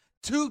dudes.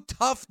 2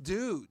 tough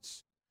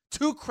dudes,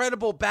 2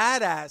 credible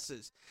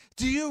badasses.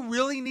 Do you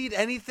really need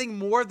anything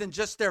more than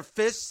just their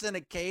fists in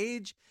a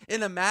cage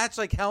in a match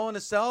like Hell in a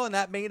Cell in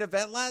that main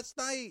event last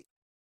night?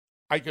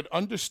 I could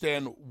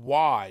understand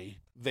why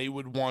they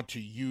would want to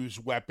use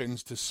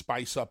weapons to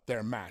spice up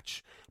their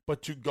match,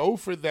 but to go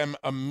for them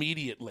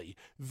immediately,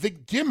 the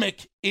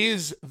gimmick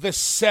is the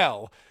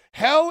cell.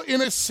 Hell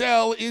in a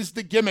Cell is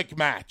the gimmick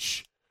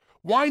match.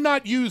 Why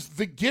not use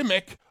the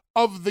gimmick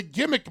of the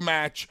gimmick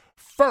match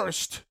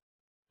first?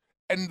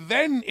 And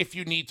then, if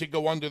you need to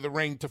go under the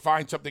ring to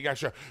find something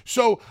extra,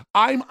 so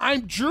I'm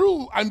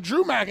Drew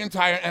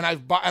McIntyre, and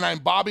I'm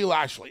Bobby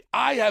Lashley.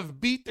 I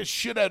have beat the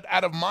shit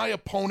out of my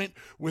opponent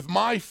with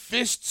my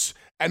fists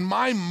and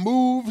my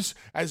moves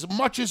as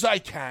much as I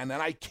can,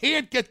 and I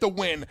can't get the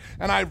win.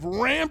 And I've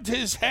rammed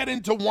his head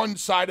into one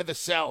side of the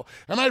cell,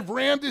 and I've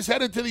rammed his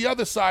head into the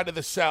other side of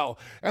the cell,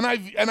 and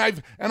I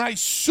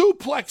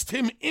suplexed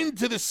him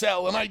into the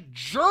cell, and I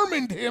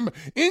Germaned him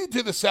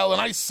into the cell, and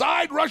I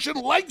side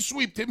Russian leg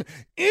sweeped him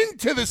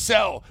into the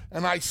cell,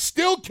 and I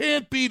still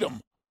can't beat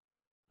him.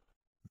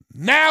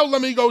 Now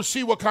let me go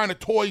see what kind of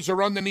toys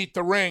are underneath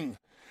the ring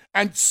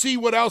and see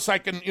what else I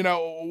can,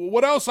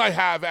 what else I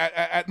have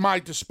at my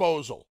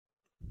disposal.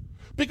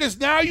 Because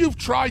now you've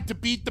tried to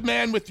beat the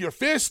man with your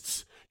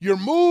fists, your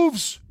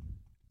moves,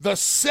 the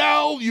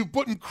cell, you've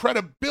put in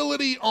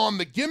credibility on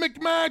the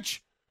gimmick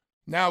match.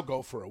 Now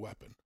go for a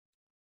weapon.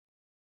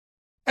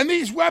 And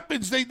these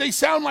weapons, they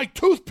sound like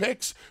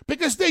toothpicks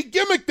because they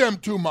gimmick them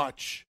too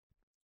much.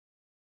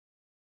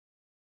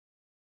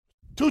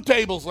 2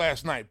 tables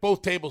last night.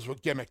 Both tables were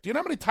gimmicked. Do you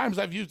know how many times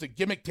I've used a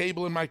gimmick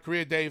table in my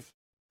career, Dave?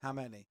 How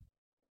many?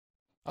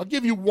 I'll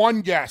give you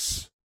one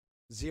guess.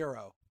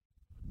 0.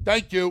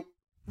 Thank you.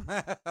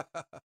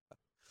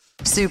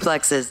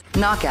 Suplexes,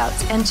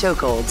 knockouts, and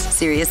chokeholds.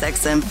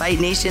 SiriusXM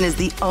Fight Nation is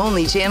the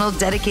only channel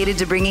dedicated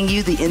to bringing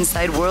you the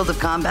inside world of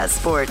combat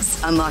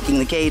sports. Unlocking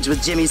the Cage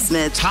with Jimmy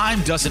Smith.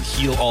 Time doesn't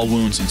heal all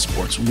wounds in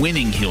sports.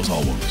 Winning heals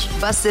all wounds.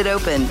 Busted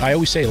Open. I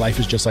always say life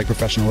is just like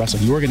professional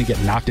wrestling. You are going to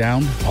get knocked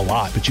down a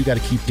lot, but you got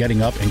to keep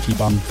getting up and keep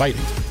on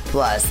fighting.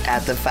 Plus,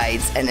 At the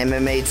Fights and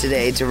MMA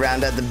Today to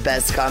round out the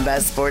best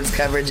combat sports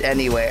coverage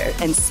anywhere.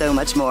 And so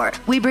much more.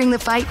 We bring the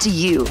fight to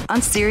you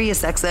on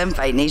SiriusXM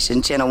Fight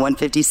Nation, Channel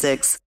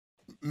 156.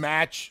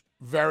 Match,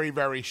 very,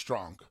 very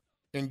strong.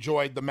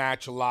 Enjoyed the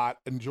match a lot.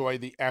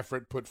 Enjoyed the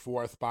effort put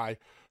forth by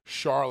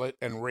Charlotte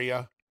and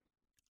Rhea.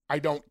 I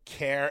don't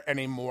care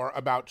anymore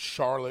about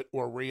Charlotte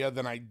or Rhea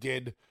than I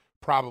did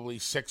probably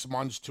 6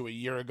 months to a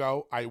year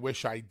ago. I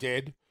wish I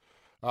did.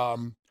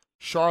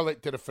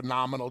 Charlotte did a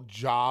phenomenal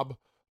job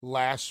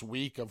last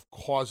week of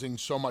causing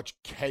so much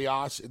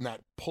chaos in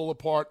that pull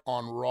apart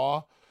on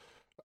Raw.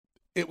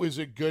 It was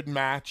a good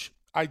match.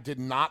 I did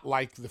not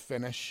like the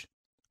finish.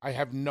 I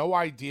have no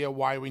idea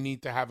why we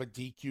need to have a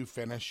DQ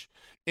finish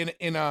in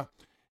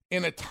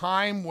a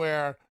time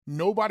where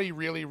nobody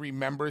really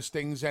remembers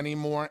things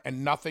anymore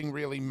and nothing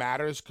really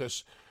matters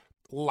because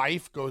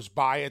life goes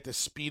by at the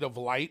speed of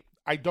light.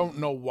 I don't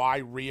know why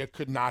Rhea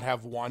could not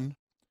have won.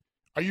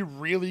 Are you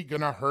really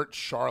gonna hurt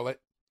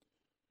Charlotte?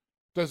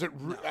 Does it?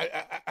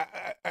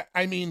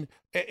 I mean,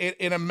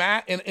 in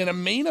a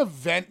main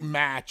event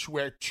match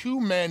where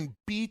 2 men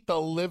beat the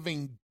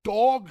living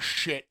dog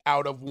shit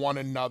out of one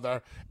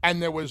another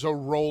and there was a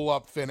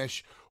roll-up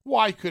finish,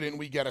 Why couldn't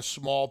we get a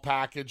small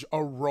package,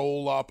 a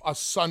roll-up, a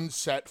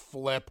sunset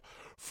flip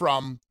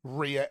from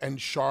Rhea and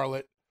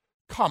Charlotte?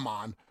 Come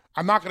on.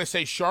 I'm not going to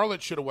say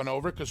Charlotte should have went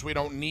over because we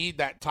don't need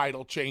that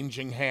title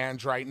changing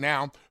hands right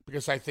now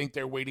because I think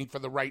they're waiting for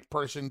the right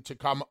person to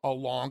come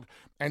along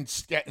and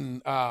get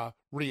in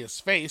Rhea's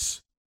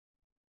face.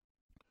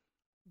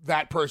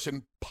 That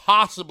person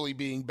possibly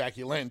being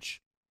Becky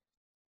Lynch.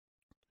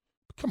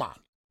 Come on.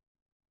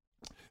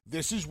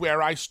 This is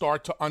where I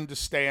start to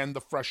understand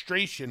the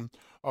frustration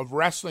of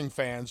wrestling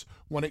fans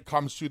when it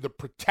comes to the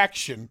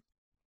protection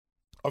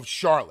of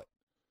Charlotte.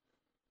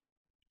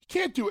 You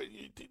can't do it.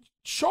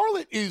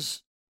 Charlotte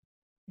is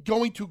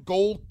going to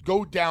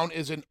go down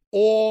as an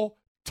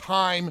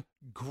all-time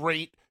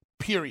great,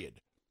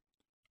 period.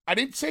 I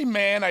didn't say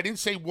man, I didn't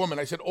say woman,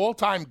 I said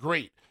all-time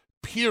great,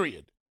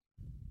 period.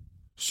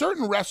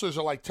 Certain wrestlers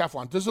are like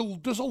Teflon.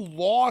 Does a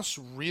loss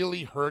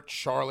really hurt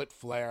Charlotte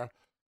Flair?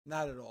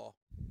 Not at all.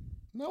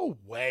 No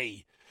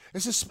way.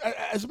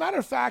 As a matter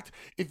of fact,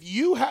 if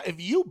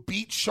you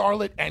beat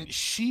Charlotte and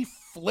she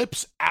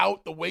flips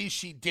out the way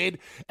she did,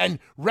 and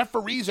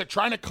referees are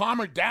trying to calm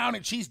her down,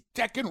 and she's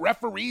decking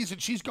referees,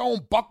 and she's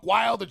going buck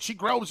wild, and she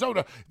goes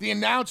over to the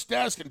announce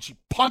desk, and she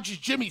punches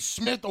Jimmy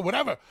Smith or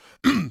whatever,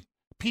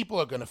 people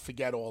are going to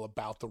forget all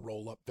about the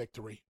roll-up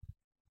victory.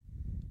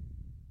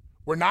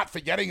 We're not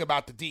forgetting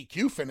about the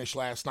DQ finish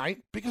last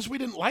night because we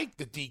didn't like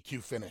the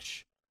DQ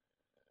finish.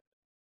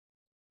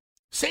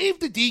 Save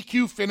the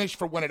DQ finish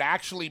for when it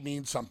actually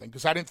means something,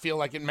 because I didn't feel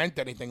like it meant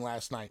anything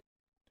last night.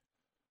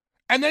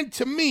 And then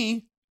to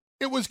me,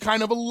 it was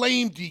kind of a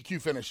lame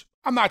DQ finish.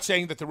 I'm not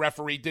saying that the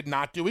referee did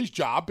not do his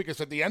job,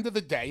 because at the end of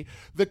the day,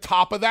 the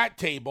top of that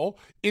table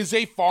is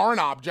a foreign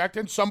object,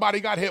 and somebody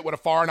got hit with a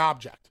foreign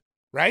object,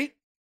 right?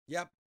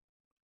 Yep.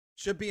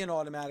 Should be an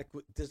automatic.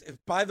 If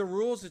by the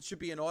rules, it should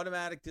be an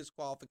automatic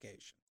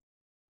disqualification.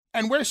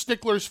 And we're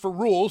sticklers for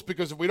rules,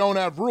 because if we don't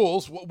have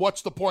rules,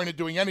 what's the point of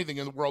doing anything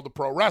in the world of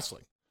pro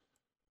wrestling?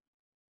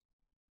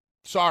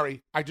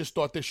 Sorry, I just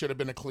thought this should have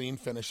been a clean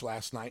finish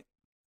last night.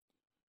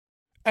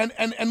 And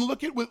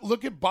look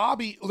at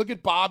Bobby,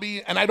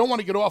 and I don't want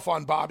to get off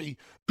on Bobby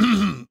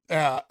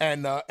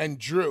and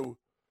Drew,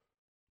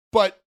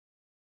 but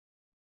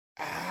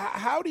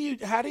how do you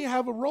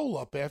have a roll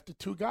up after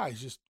two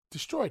guys just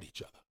destroyed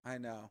each other? I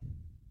know.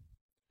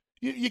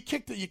 You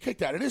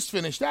kicked out of this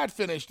finish, that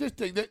finish, this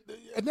thing,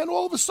 and then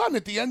all of a sudden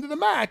at the end of the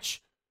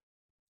match,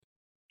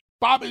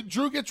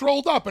 Drew gets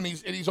rolled up and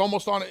he's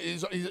almost on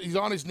he's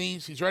on his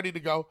knees, he's ready to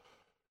go.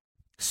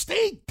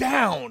 Stay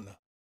down.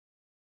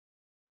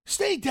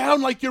 Stay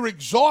down like you're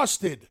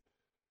exhausted.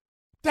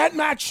 That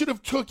match should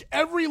have took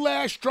every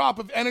last drop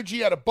of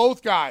energy out of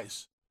both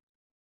guys.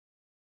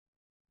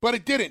 But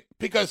it didn't,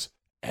 because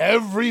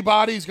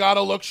everybody's got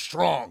to look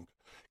strong.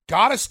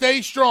 Got to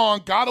stay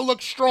strong, got to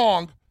look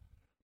strong.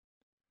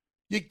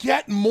 You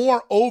get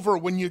more over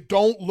when you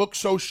don't look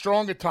so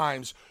strong at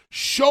times.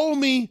 Show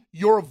me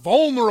you're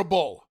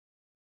vulnerable.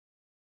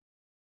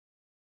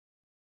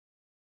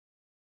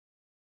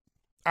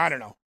 I don't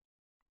know.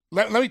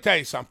 Let me tell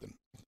you something.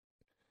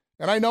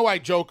 And I know I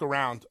joke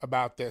around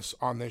about this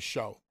on this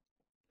show.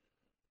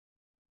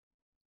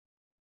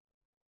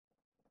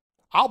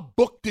 I'll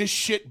book this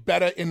shit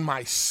better in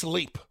my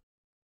sleep.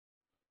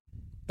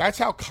 That's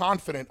how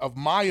confident of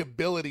my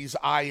abilities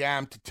I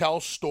am to tell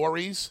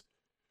stories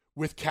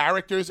with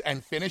characters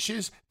and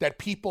finishes that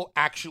people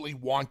actually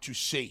want to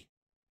see.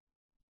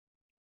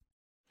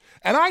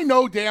 And I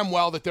know damn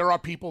well that there are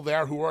people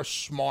there who are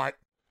smart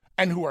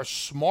and who are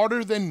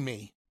smarter than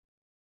me,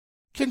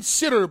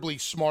 considerably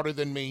smarter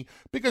than me,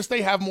 because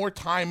they have more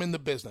time in the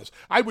business.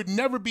 I would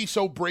never be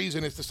so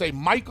brazen as to say,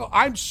 Michael,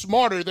 I'm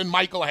smarter than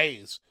Michael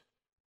Hayes.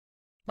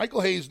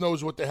 Michael Hayes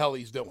knows what the hell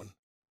he's doing.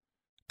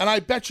 And I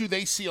bet you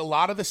they see a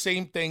lot of the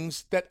same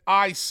things that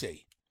I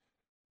see.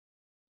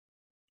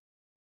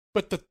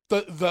 But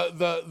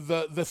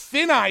the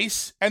thin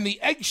ice and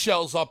the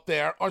eggshells up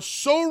there are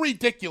so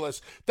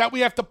ridiculous that we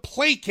have to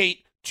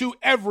placate to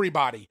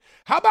everybody.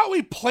 How about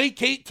we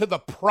placate to the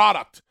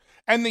product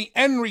and the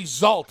end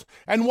result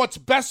and what's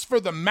best for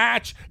the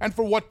match and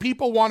for what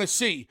people want to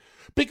see?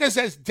 Because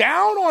as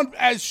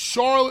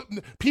Charlotte,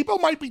 people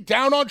might be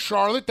down on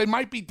Charlotte, they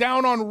might be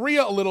down on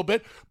Rhea a little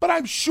bit, but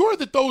I'm sure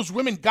that those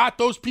women got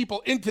those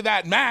people into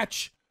that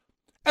match.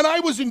 And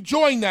I was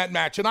enjoying that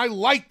match, and I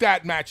liked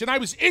that match, and I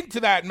was into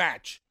that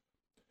match.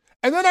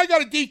 And then I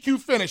got a DQ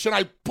finish, and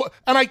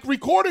I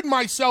recorded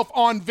myself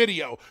on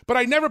video, but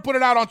I never put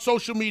it out on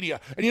social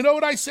media. And you know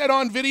what I said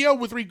on video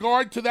with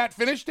regard to that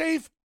finish,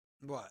 Dave?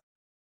 What?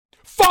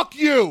 Fuck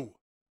you!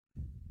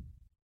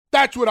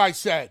 That's what I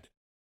said.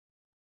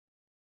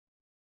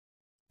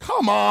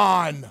 Come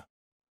on.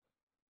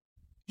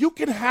 You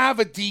can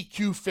have a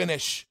DQ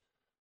finish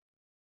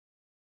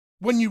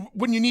when you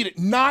need it,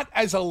 not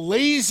as a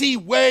lazy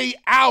way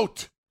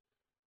out.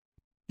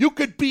 You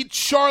could beat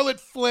Charlotte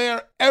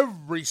Flair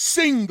every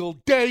single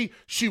day.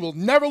 She will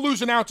never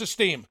lose an ounce of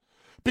steam,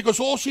 because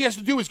all she has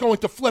to do is go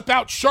into flip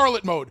out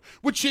Charlotte mode,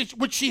 which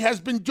she has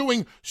been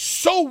doing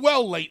so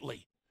well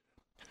lately.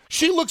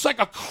 She looks like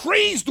a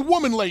crazed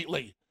woman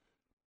lately.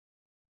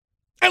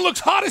 and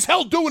looks hot as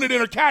hell doing it in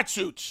her cat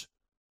suits.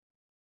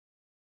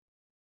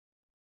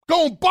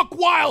 Going buck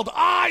wild,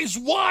 eyes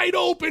wide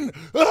open.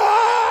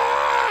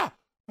 Ah!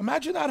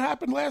 Imagine that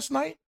happened last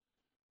night.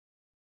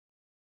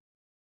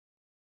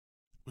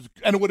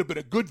 And it would have been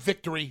a good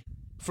victory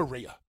for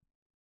Rhea.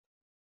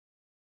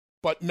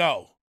 But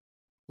no,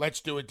 let's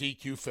do a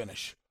DQ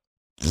finish.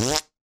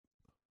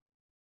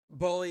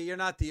 Bully, you're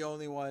not the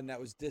only one that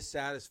was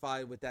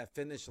dissatisfied with that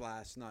finish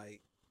last night.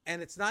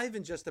 And it's not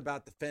even just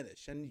about the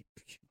finish. And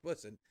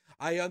listen,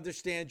 I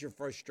understand your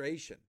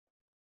frustration.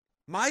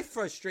 My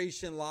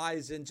frustration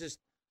lies in just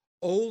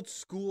old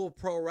school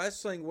pro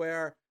wrestling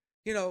where,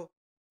 you know,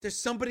 there's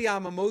somebody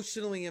I'm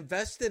emotionally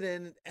invested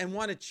in and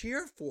want to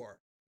cheer for.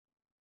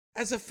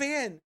 As a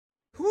fan,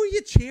 who are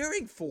you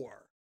cheering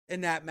for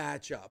in that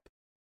matchup?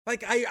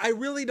 Like, I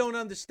really don't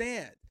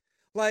understand.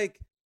 Like,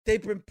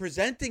 they've been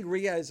presenting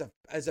Rhea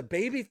as a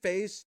baby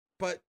face,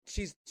 but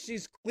she's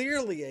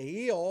clearly a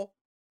heel.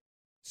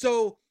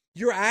 So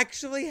you're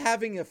actually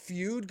having a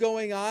feud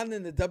going on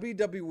in the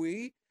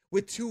WWE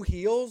with two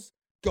heels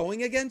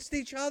going against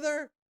each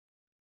other?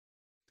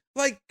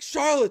 Like,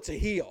 Charlotte's a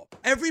heel.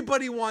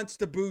 Everybody wants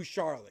to boo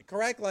Charlotte,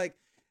 correct? Like,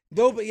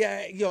 nobody,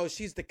 yeah, you know,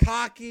 she's the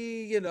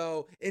cocky, you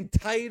know,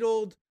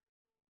 entitled.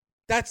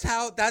 That's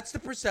the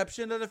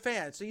perception of the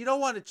fans. So you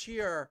don't want to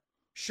cheer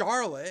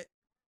Charlotte.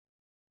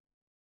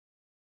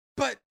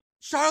 But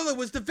Charlotte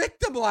was the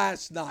victim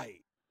last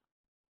night.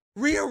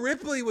 Rhea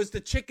Ripley was the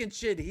chicken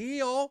shit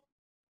heel.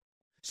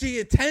 She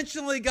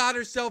intentionally got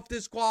herself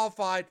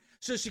disqualified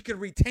so she could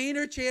retain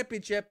her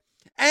championship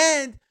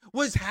and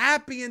was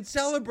happy and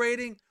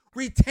celebrating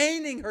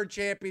retaining her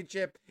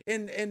championship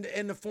in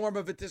the form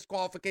of a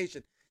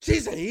disqualification.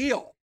 She's a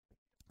heel.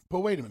 But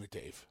wait a minute,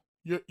 Dave.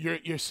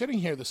 You're sitting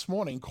here this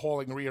morning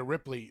calling Rhea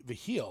Ripley the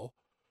heel,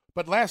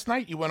 but last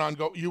night you went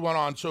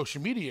on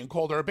social media and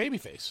called her a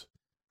babyface.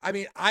 I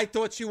mean, I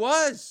thought she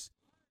was.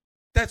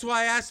 That's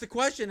why I asked the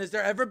question, has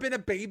there ever been a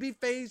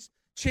babyface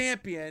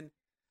champion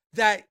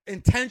that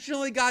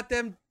intentionally got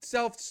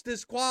themselves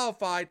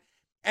disqualified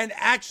and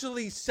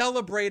actually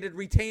celebrated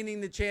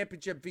retaining the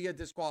championship via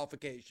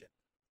disqualification?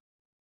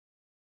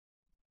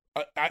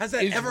 Has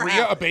that ever Rhea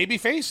happened? a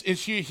babyface? Is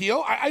she a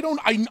heel?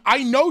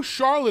 I know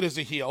Charlotte is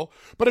a heel,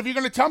 but if you're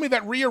going to tell me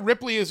that Rhea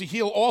Ripley is a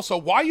heel also,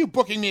 why are you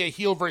booking me a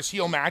heel versus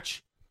heel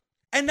match?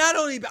 And not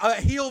only a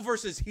heel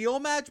versus heel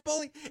match,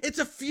 Bully, it's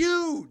a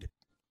feud.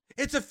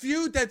 It's a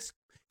feud that's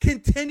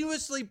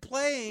continuously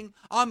playing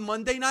on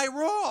Monday Night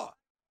Raw.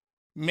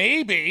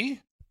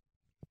 Maybe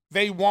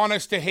they want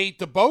us to hate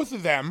the both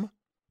of them,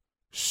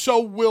 so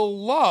we'll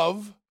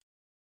love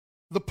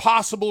the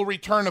possible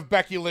return of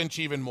Becky Lynch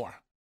even more.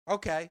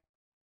 Okay.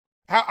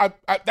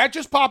 That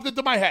just popped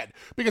into my head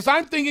because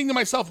I'm thinking to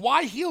myself,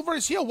 why heel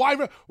versus heel?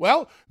 Why?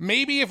 Well,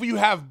 maybe if you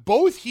have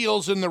both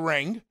heels in the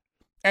ring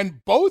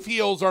and both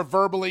heels are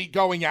verbally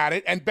going at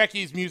it and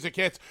Becky's music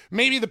hits,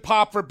 maybe the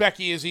pop for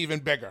Becky is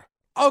even bigger.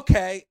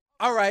 Okay.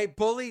 All right,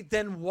 Bully.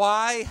 Then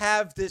why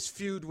have this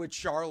feud with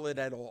Charlotte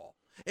at all?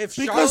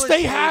 Because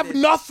they have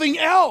nothing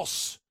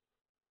else.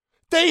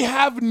 They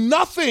have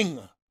nothing.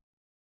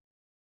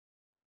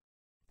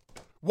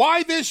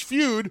 Why this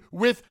feud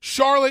with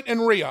Charlotte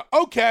and Rhea?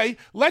 Okay,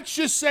 let's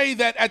just say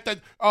that at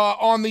the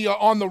on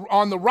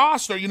the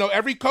roster, you know,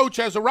 every coach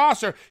has a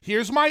roster.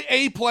 Here's my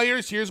A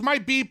players. Here's my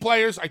B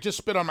players. I just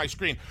spit on my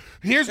screen.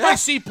 Here's my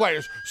C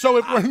players. So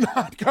if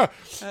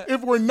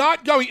we're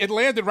not going, it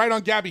landed right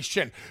on Gabby's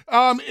chin.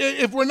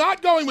 If we're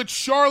not going with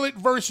Charlotte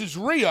versus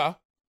Rhea,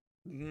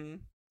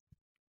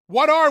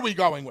 what are we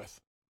going with?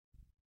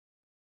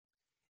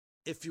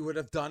 If you would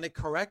have done it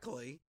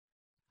correctly,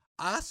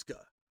 Asuka.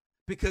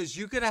 Because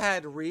you could have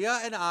had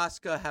Rhea and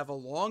Asuka have a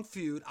long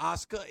feud.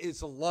 Asuka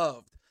is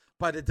loved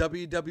by the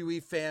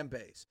WWE fan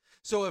base.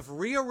 So if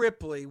Rhea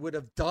Ripley would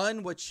have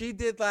done what she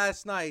did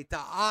last night to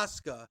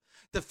Asuka,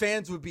 the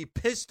fans would be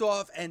pissed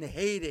off and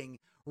hating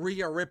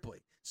Rhea Ripley.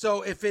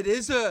 So if it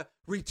is a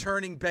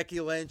returning Becky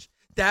Lynch,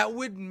 that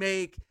would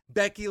make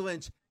Becky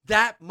Lynch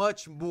that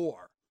much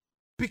more.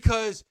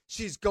 Because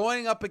she's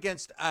going up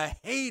against a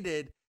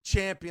hated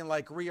champion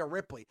like Rhea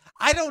Ripley.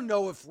 I don't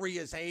know if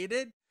Rhea's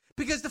hated.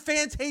 Because the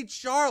fans hate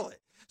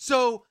Charlotte.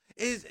 So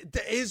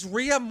is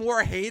Rhea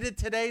more hated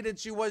today than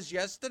she was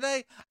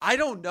yesterday? I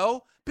don't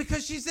know.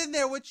 Because she's in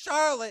there with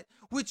Charlotte,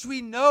 which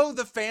we know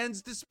the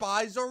fans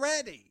despise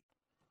already.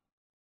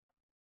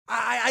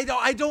 I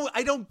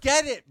don't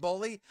get it,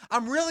 Bully.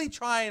 I'm really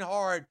trying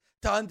hard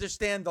to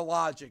understand the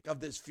logic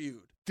of this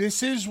feud.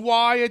 This is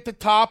why at the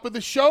top of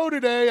the show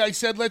today, I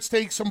said, let's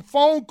take some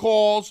phone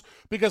calls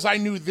because I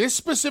knew this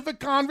specific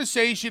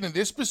conversation and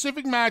this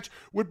specific match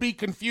would be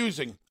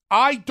confusing.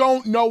 I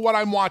don't know what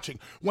I'm watching.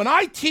 When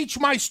I teach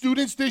my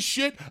students this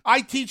shit, I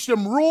teach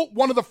them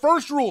one of the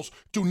first rules,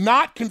 do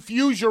not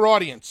confuse your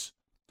audience.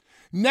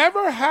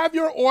 Never have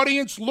your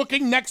audience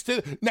looking next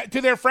to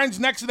their friends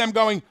next to them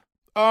going,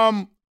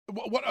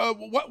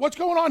 what's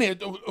going on here?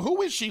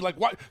 Who is she? Like,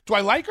 what? Do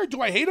I like her?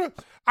 Do I hate her?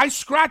 I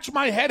scratch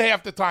my head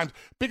half the time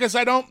because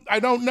I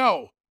don't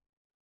know.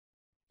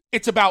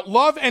 It's about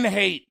love and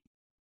hate.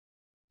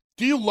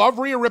 Do you love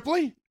Rhea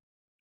Ripley?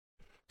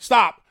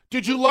 Stop.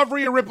 Did you love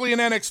Rhea Ripley in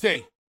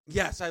NXT?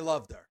 Yes, I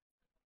loved her.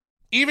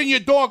 Even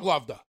your dog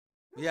loved her.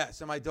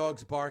 Yes, and my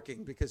dog's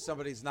barking because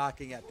somebody's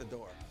knocking at the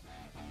door.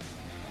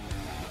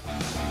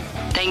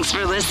 Thanks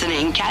for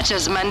listening. Catch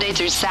us Monday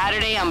through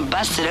Saturday on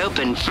Busted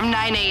Open from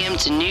 9 a.m.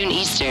 to noon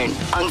Eastern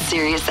on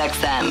Sirius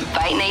XM,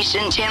 Fight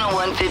Nation Channel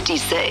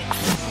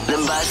 156. The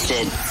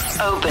Busted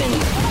Open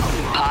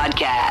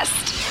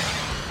Podcast.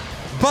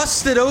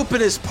 Busted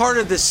Open is part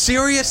of the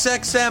Sirius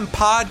XM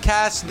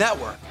Podcast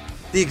Network.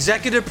 The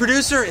executive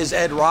producer is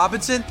Ed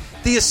Robinson.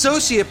 The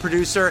associate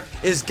producer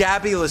is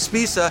Gabby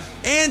Laspisa.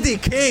 Andy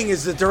King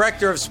is the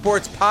director of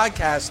sports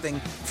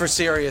podcasting for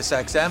Sirius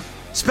XM.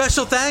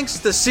 Special thanks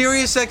to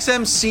Sirius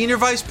XM Senior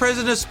Vice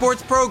President of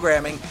Sports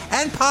Programming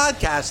and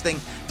Podcasting,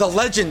 the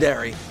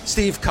legendary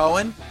Steve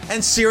Cohen,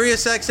 and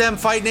Sirius XM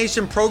Fight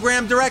Nation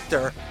Program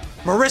Director,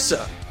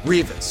 Marissa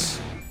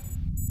Rivas.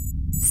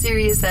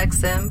 Sirius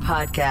XM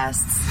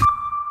Podcasts.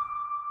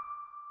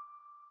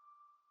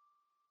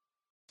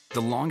 The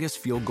longest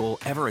field goal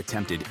ever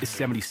attempted is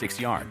 76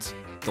 yards.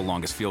 The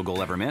longest field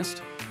goal ever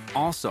missed?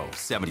 Also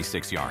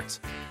 76 yards.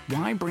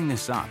 Why bring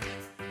this up?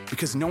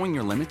 Because knowing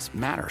your limits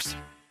matters,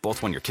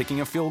 both when you're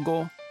kicking a field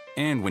goal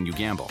and when you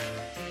gamble.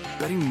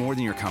 Betting more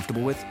than you're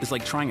comfortable with is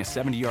like trying a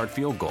 70-yard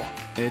field goal.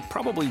 It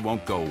probably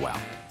won't go well.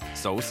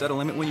 So set a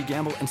limit when you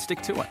gamble and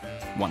stick to it.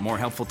 Want more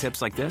helpful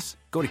tips like this?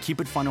 Go to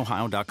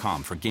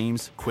keepitfunohio.com for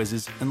games,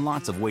 quizzes, and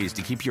lots of ways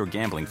to keep your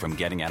gambling from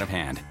getting out of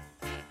hand.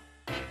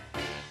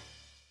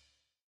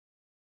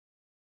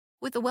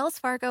 With the Wells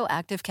Fargo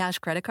Active Cash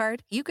Credit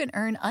Card, you can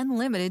earn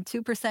unlimited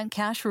 2%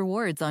 cash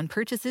rewards on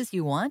purchases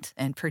you want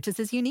and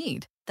purchases you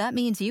need. That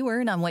means you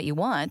earn on what you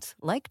want,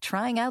 like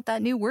trying out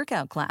that new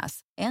workout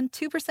class, and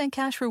 2%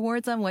 cash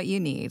rewards on what you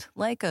need,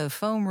 like a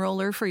foam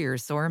roller for your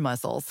sore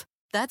muscles.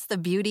 That's the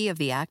beauty of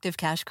the Active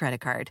Cash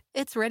Credit Card.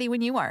 It's ready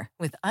when you are,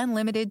 with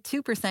unlimited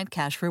 2%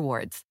 cash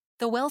rewards.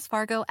 The Wells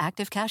Fargo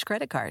Active Cash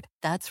Credit Card.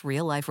 That's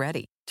real life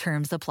ready.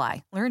 Terms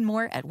apply. Learn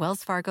more at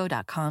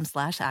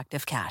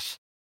wellsfargo.com/activecash.